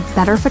make you a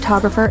better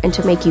photographer and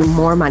to make you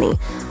more money.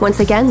 Once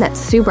again, that's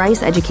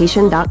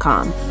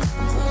SueBryceEducation.com.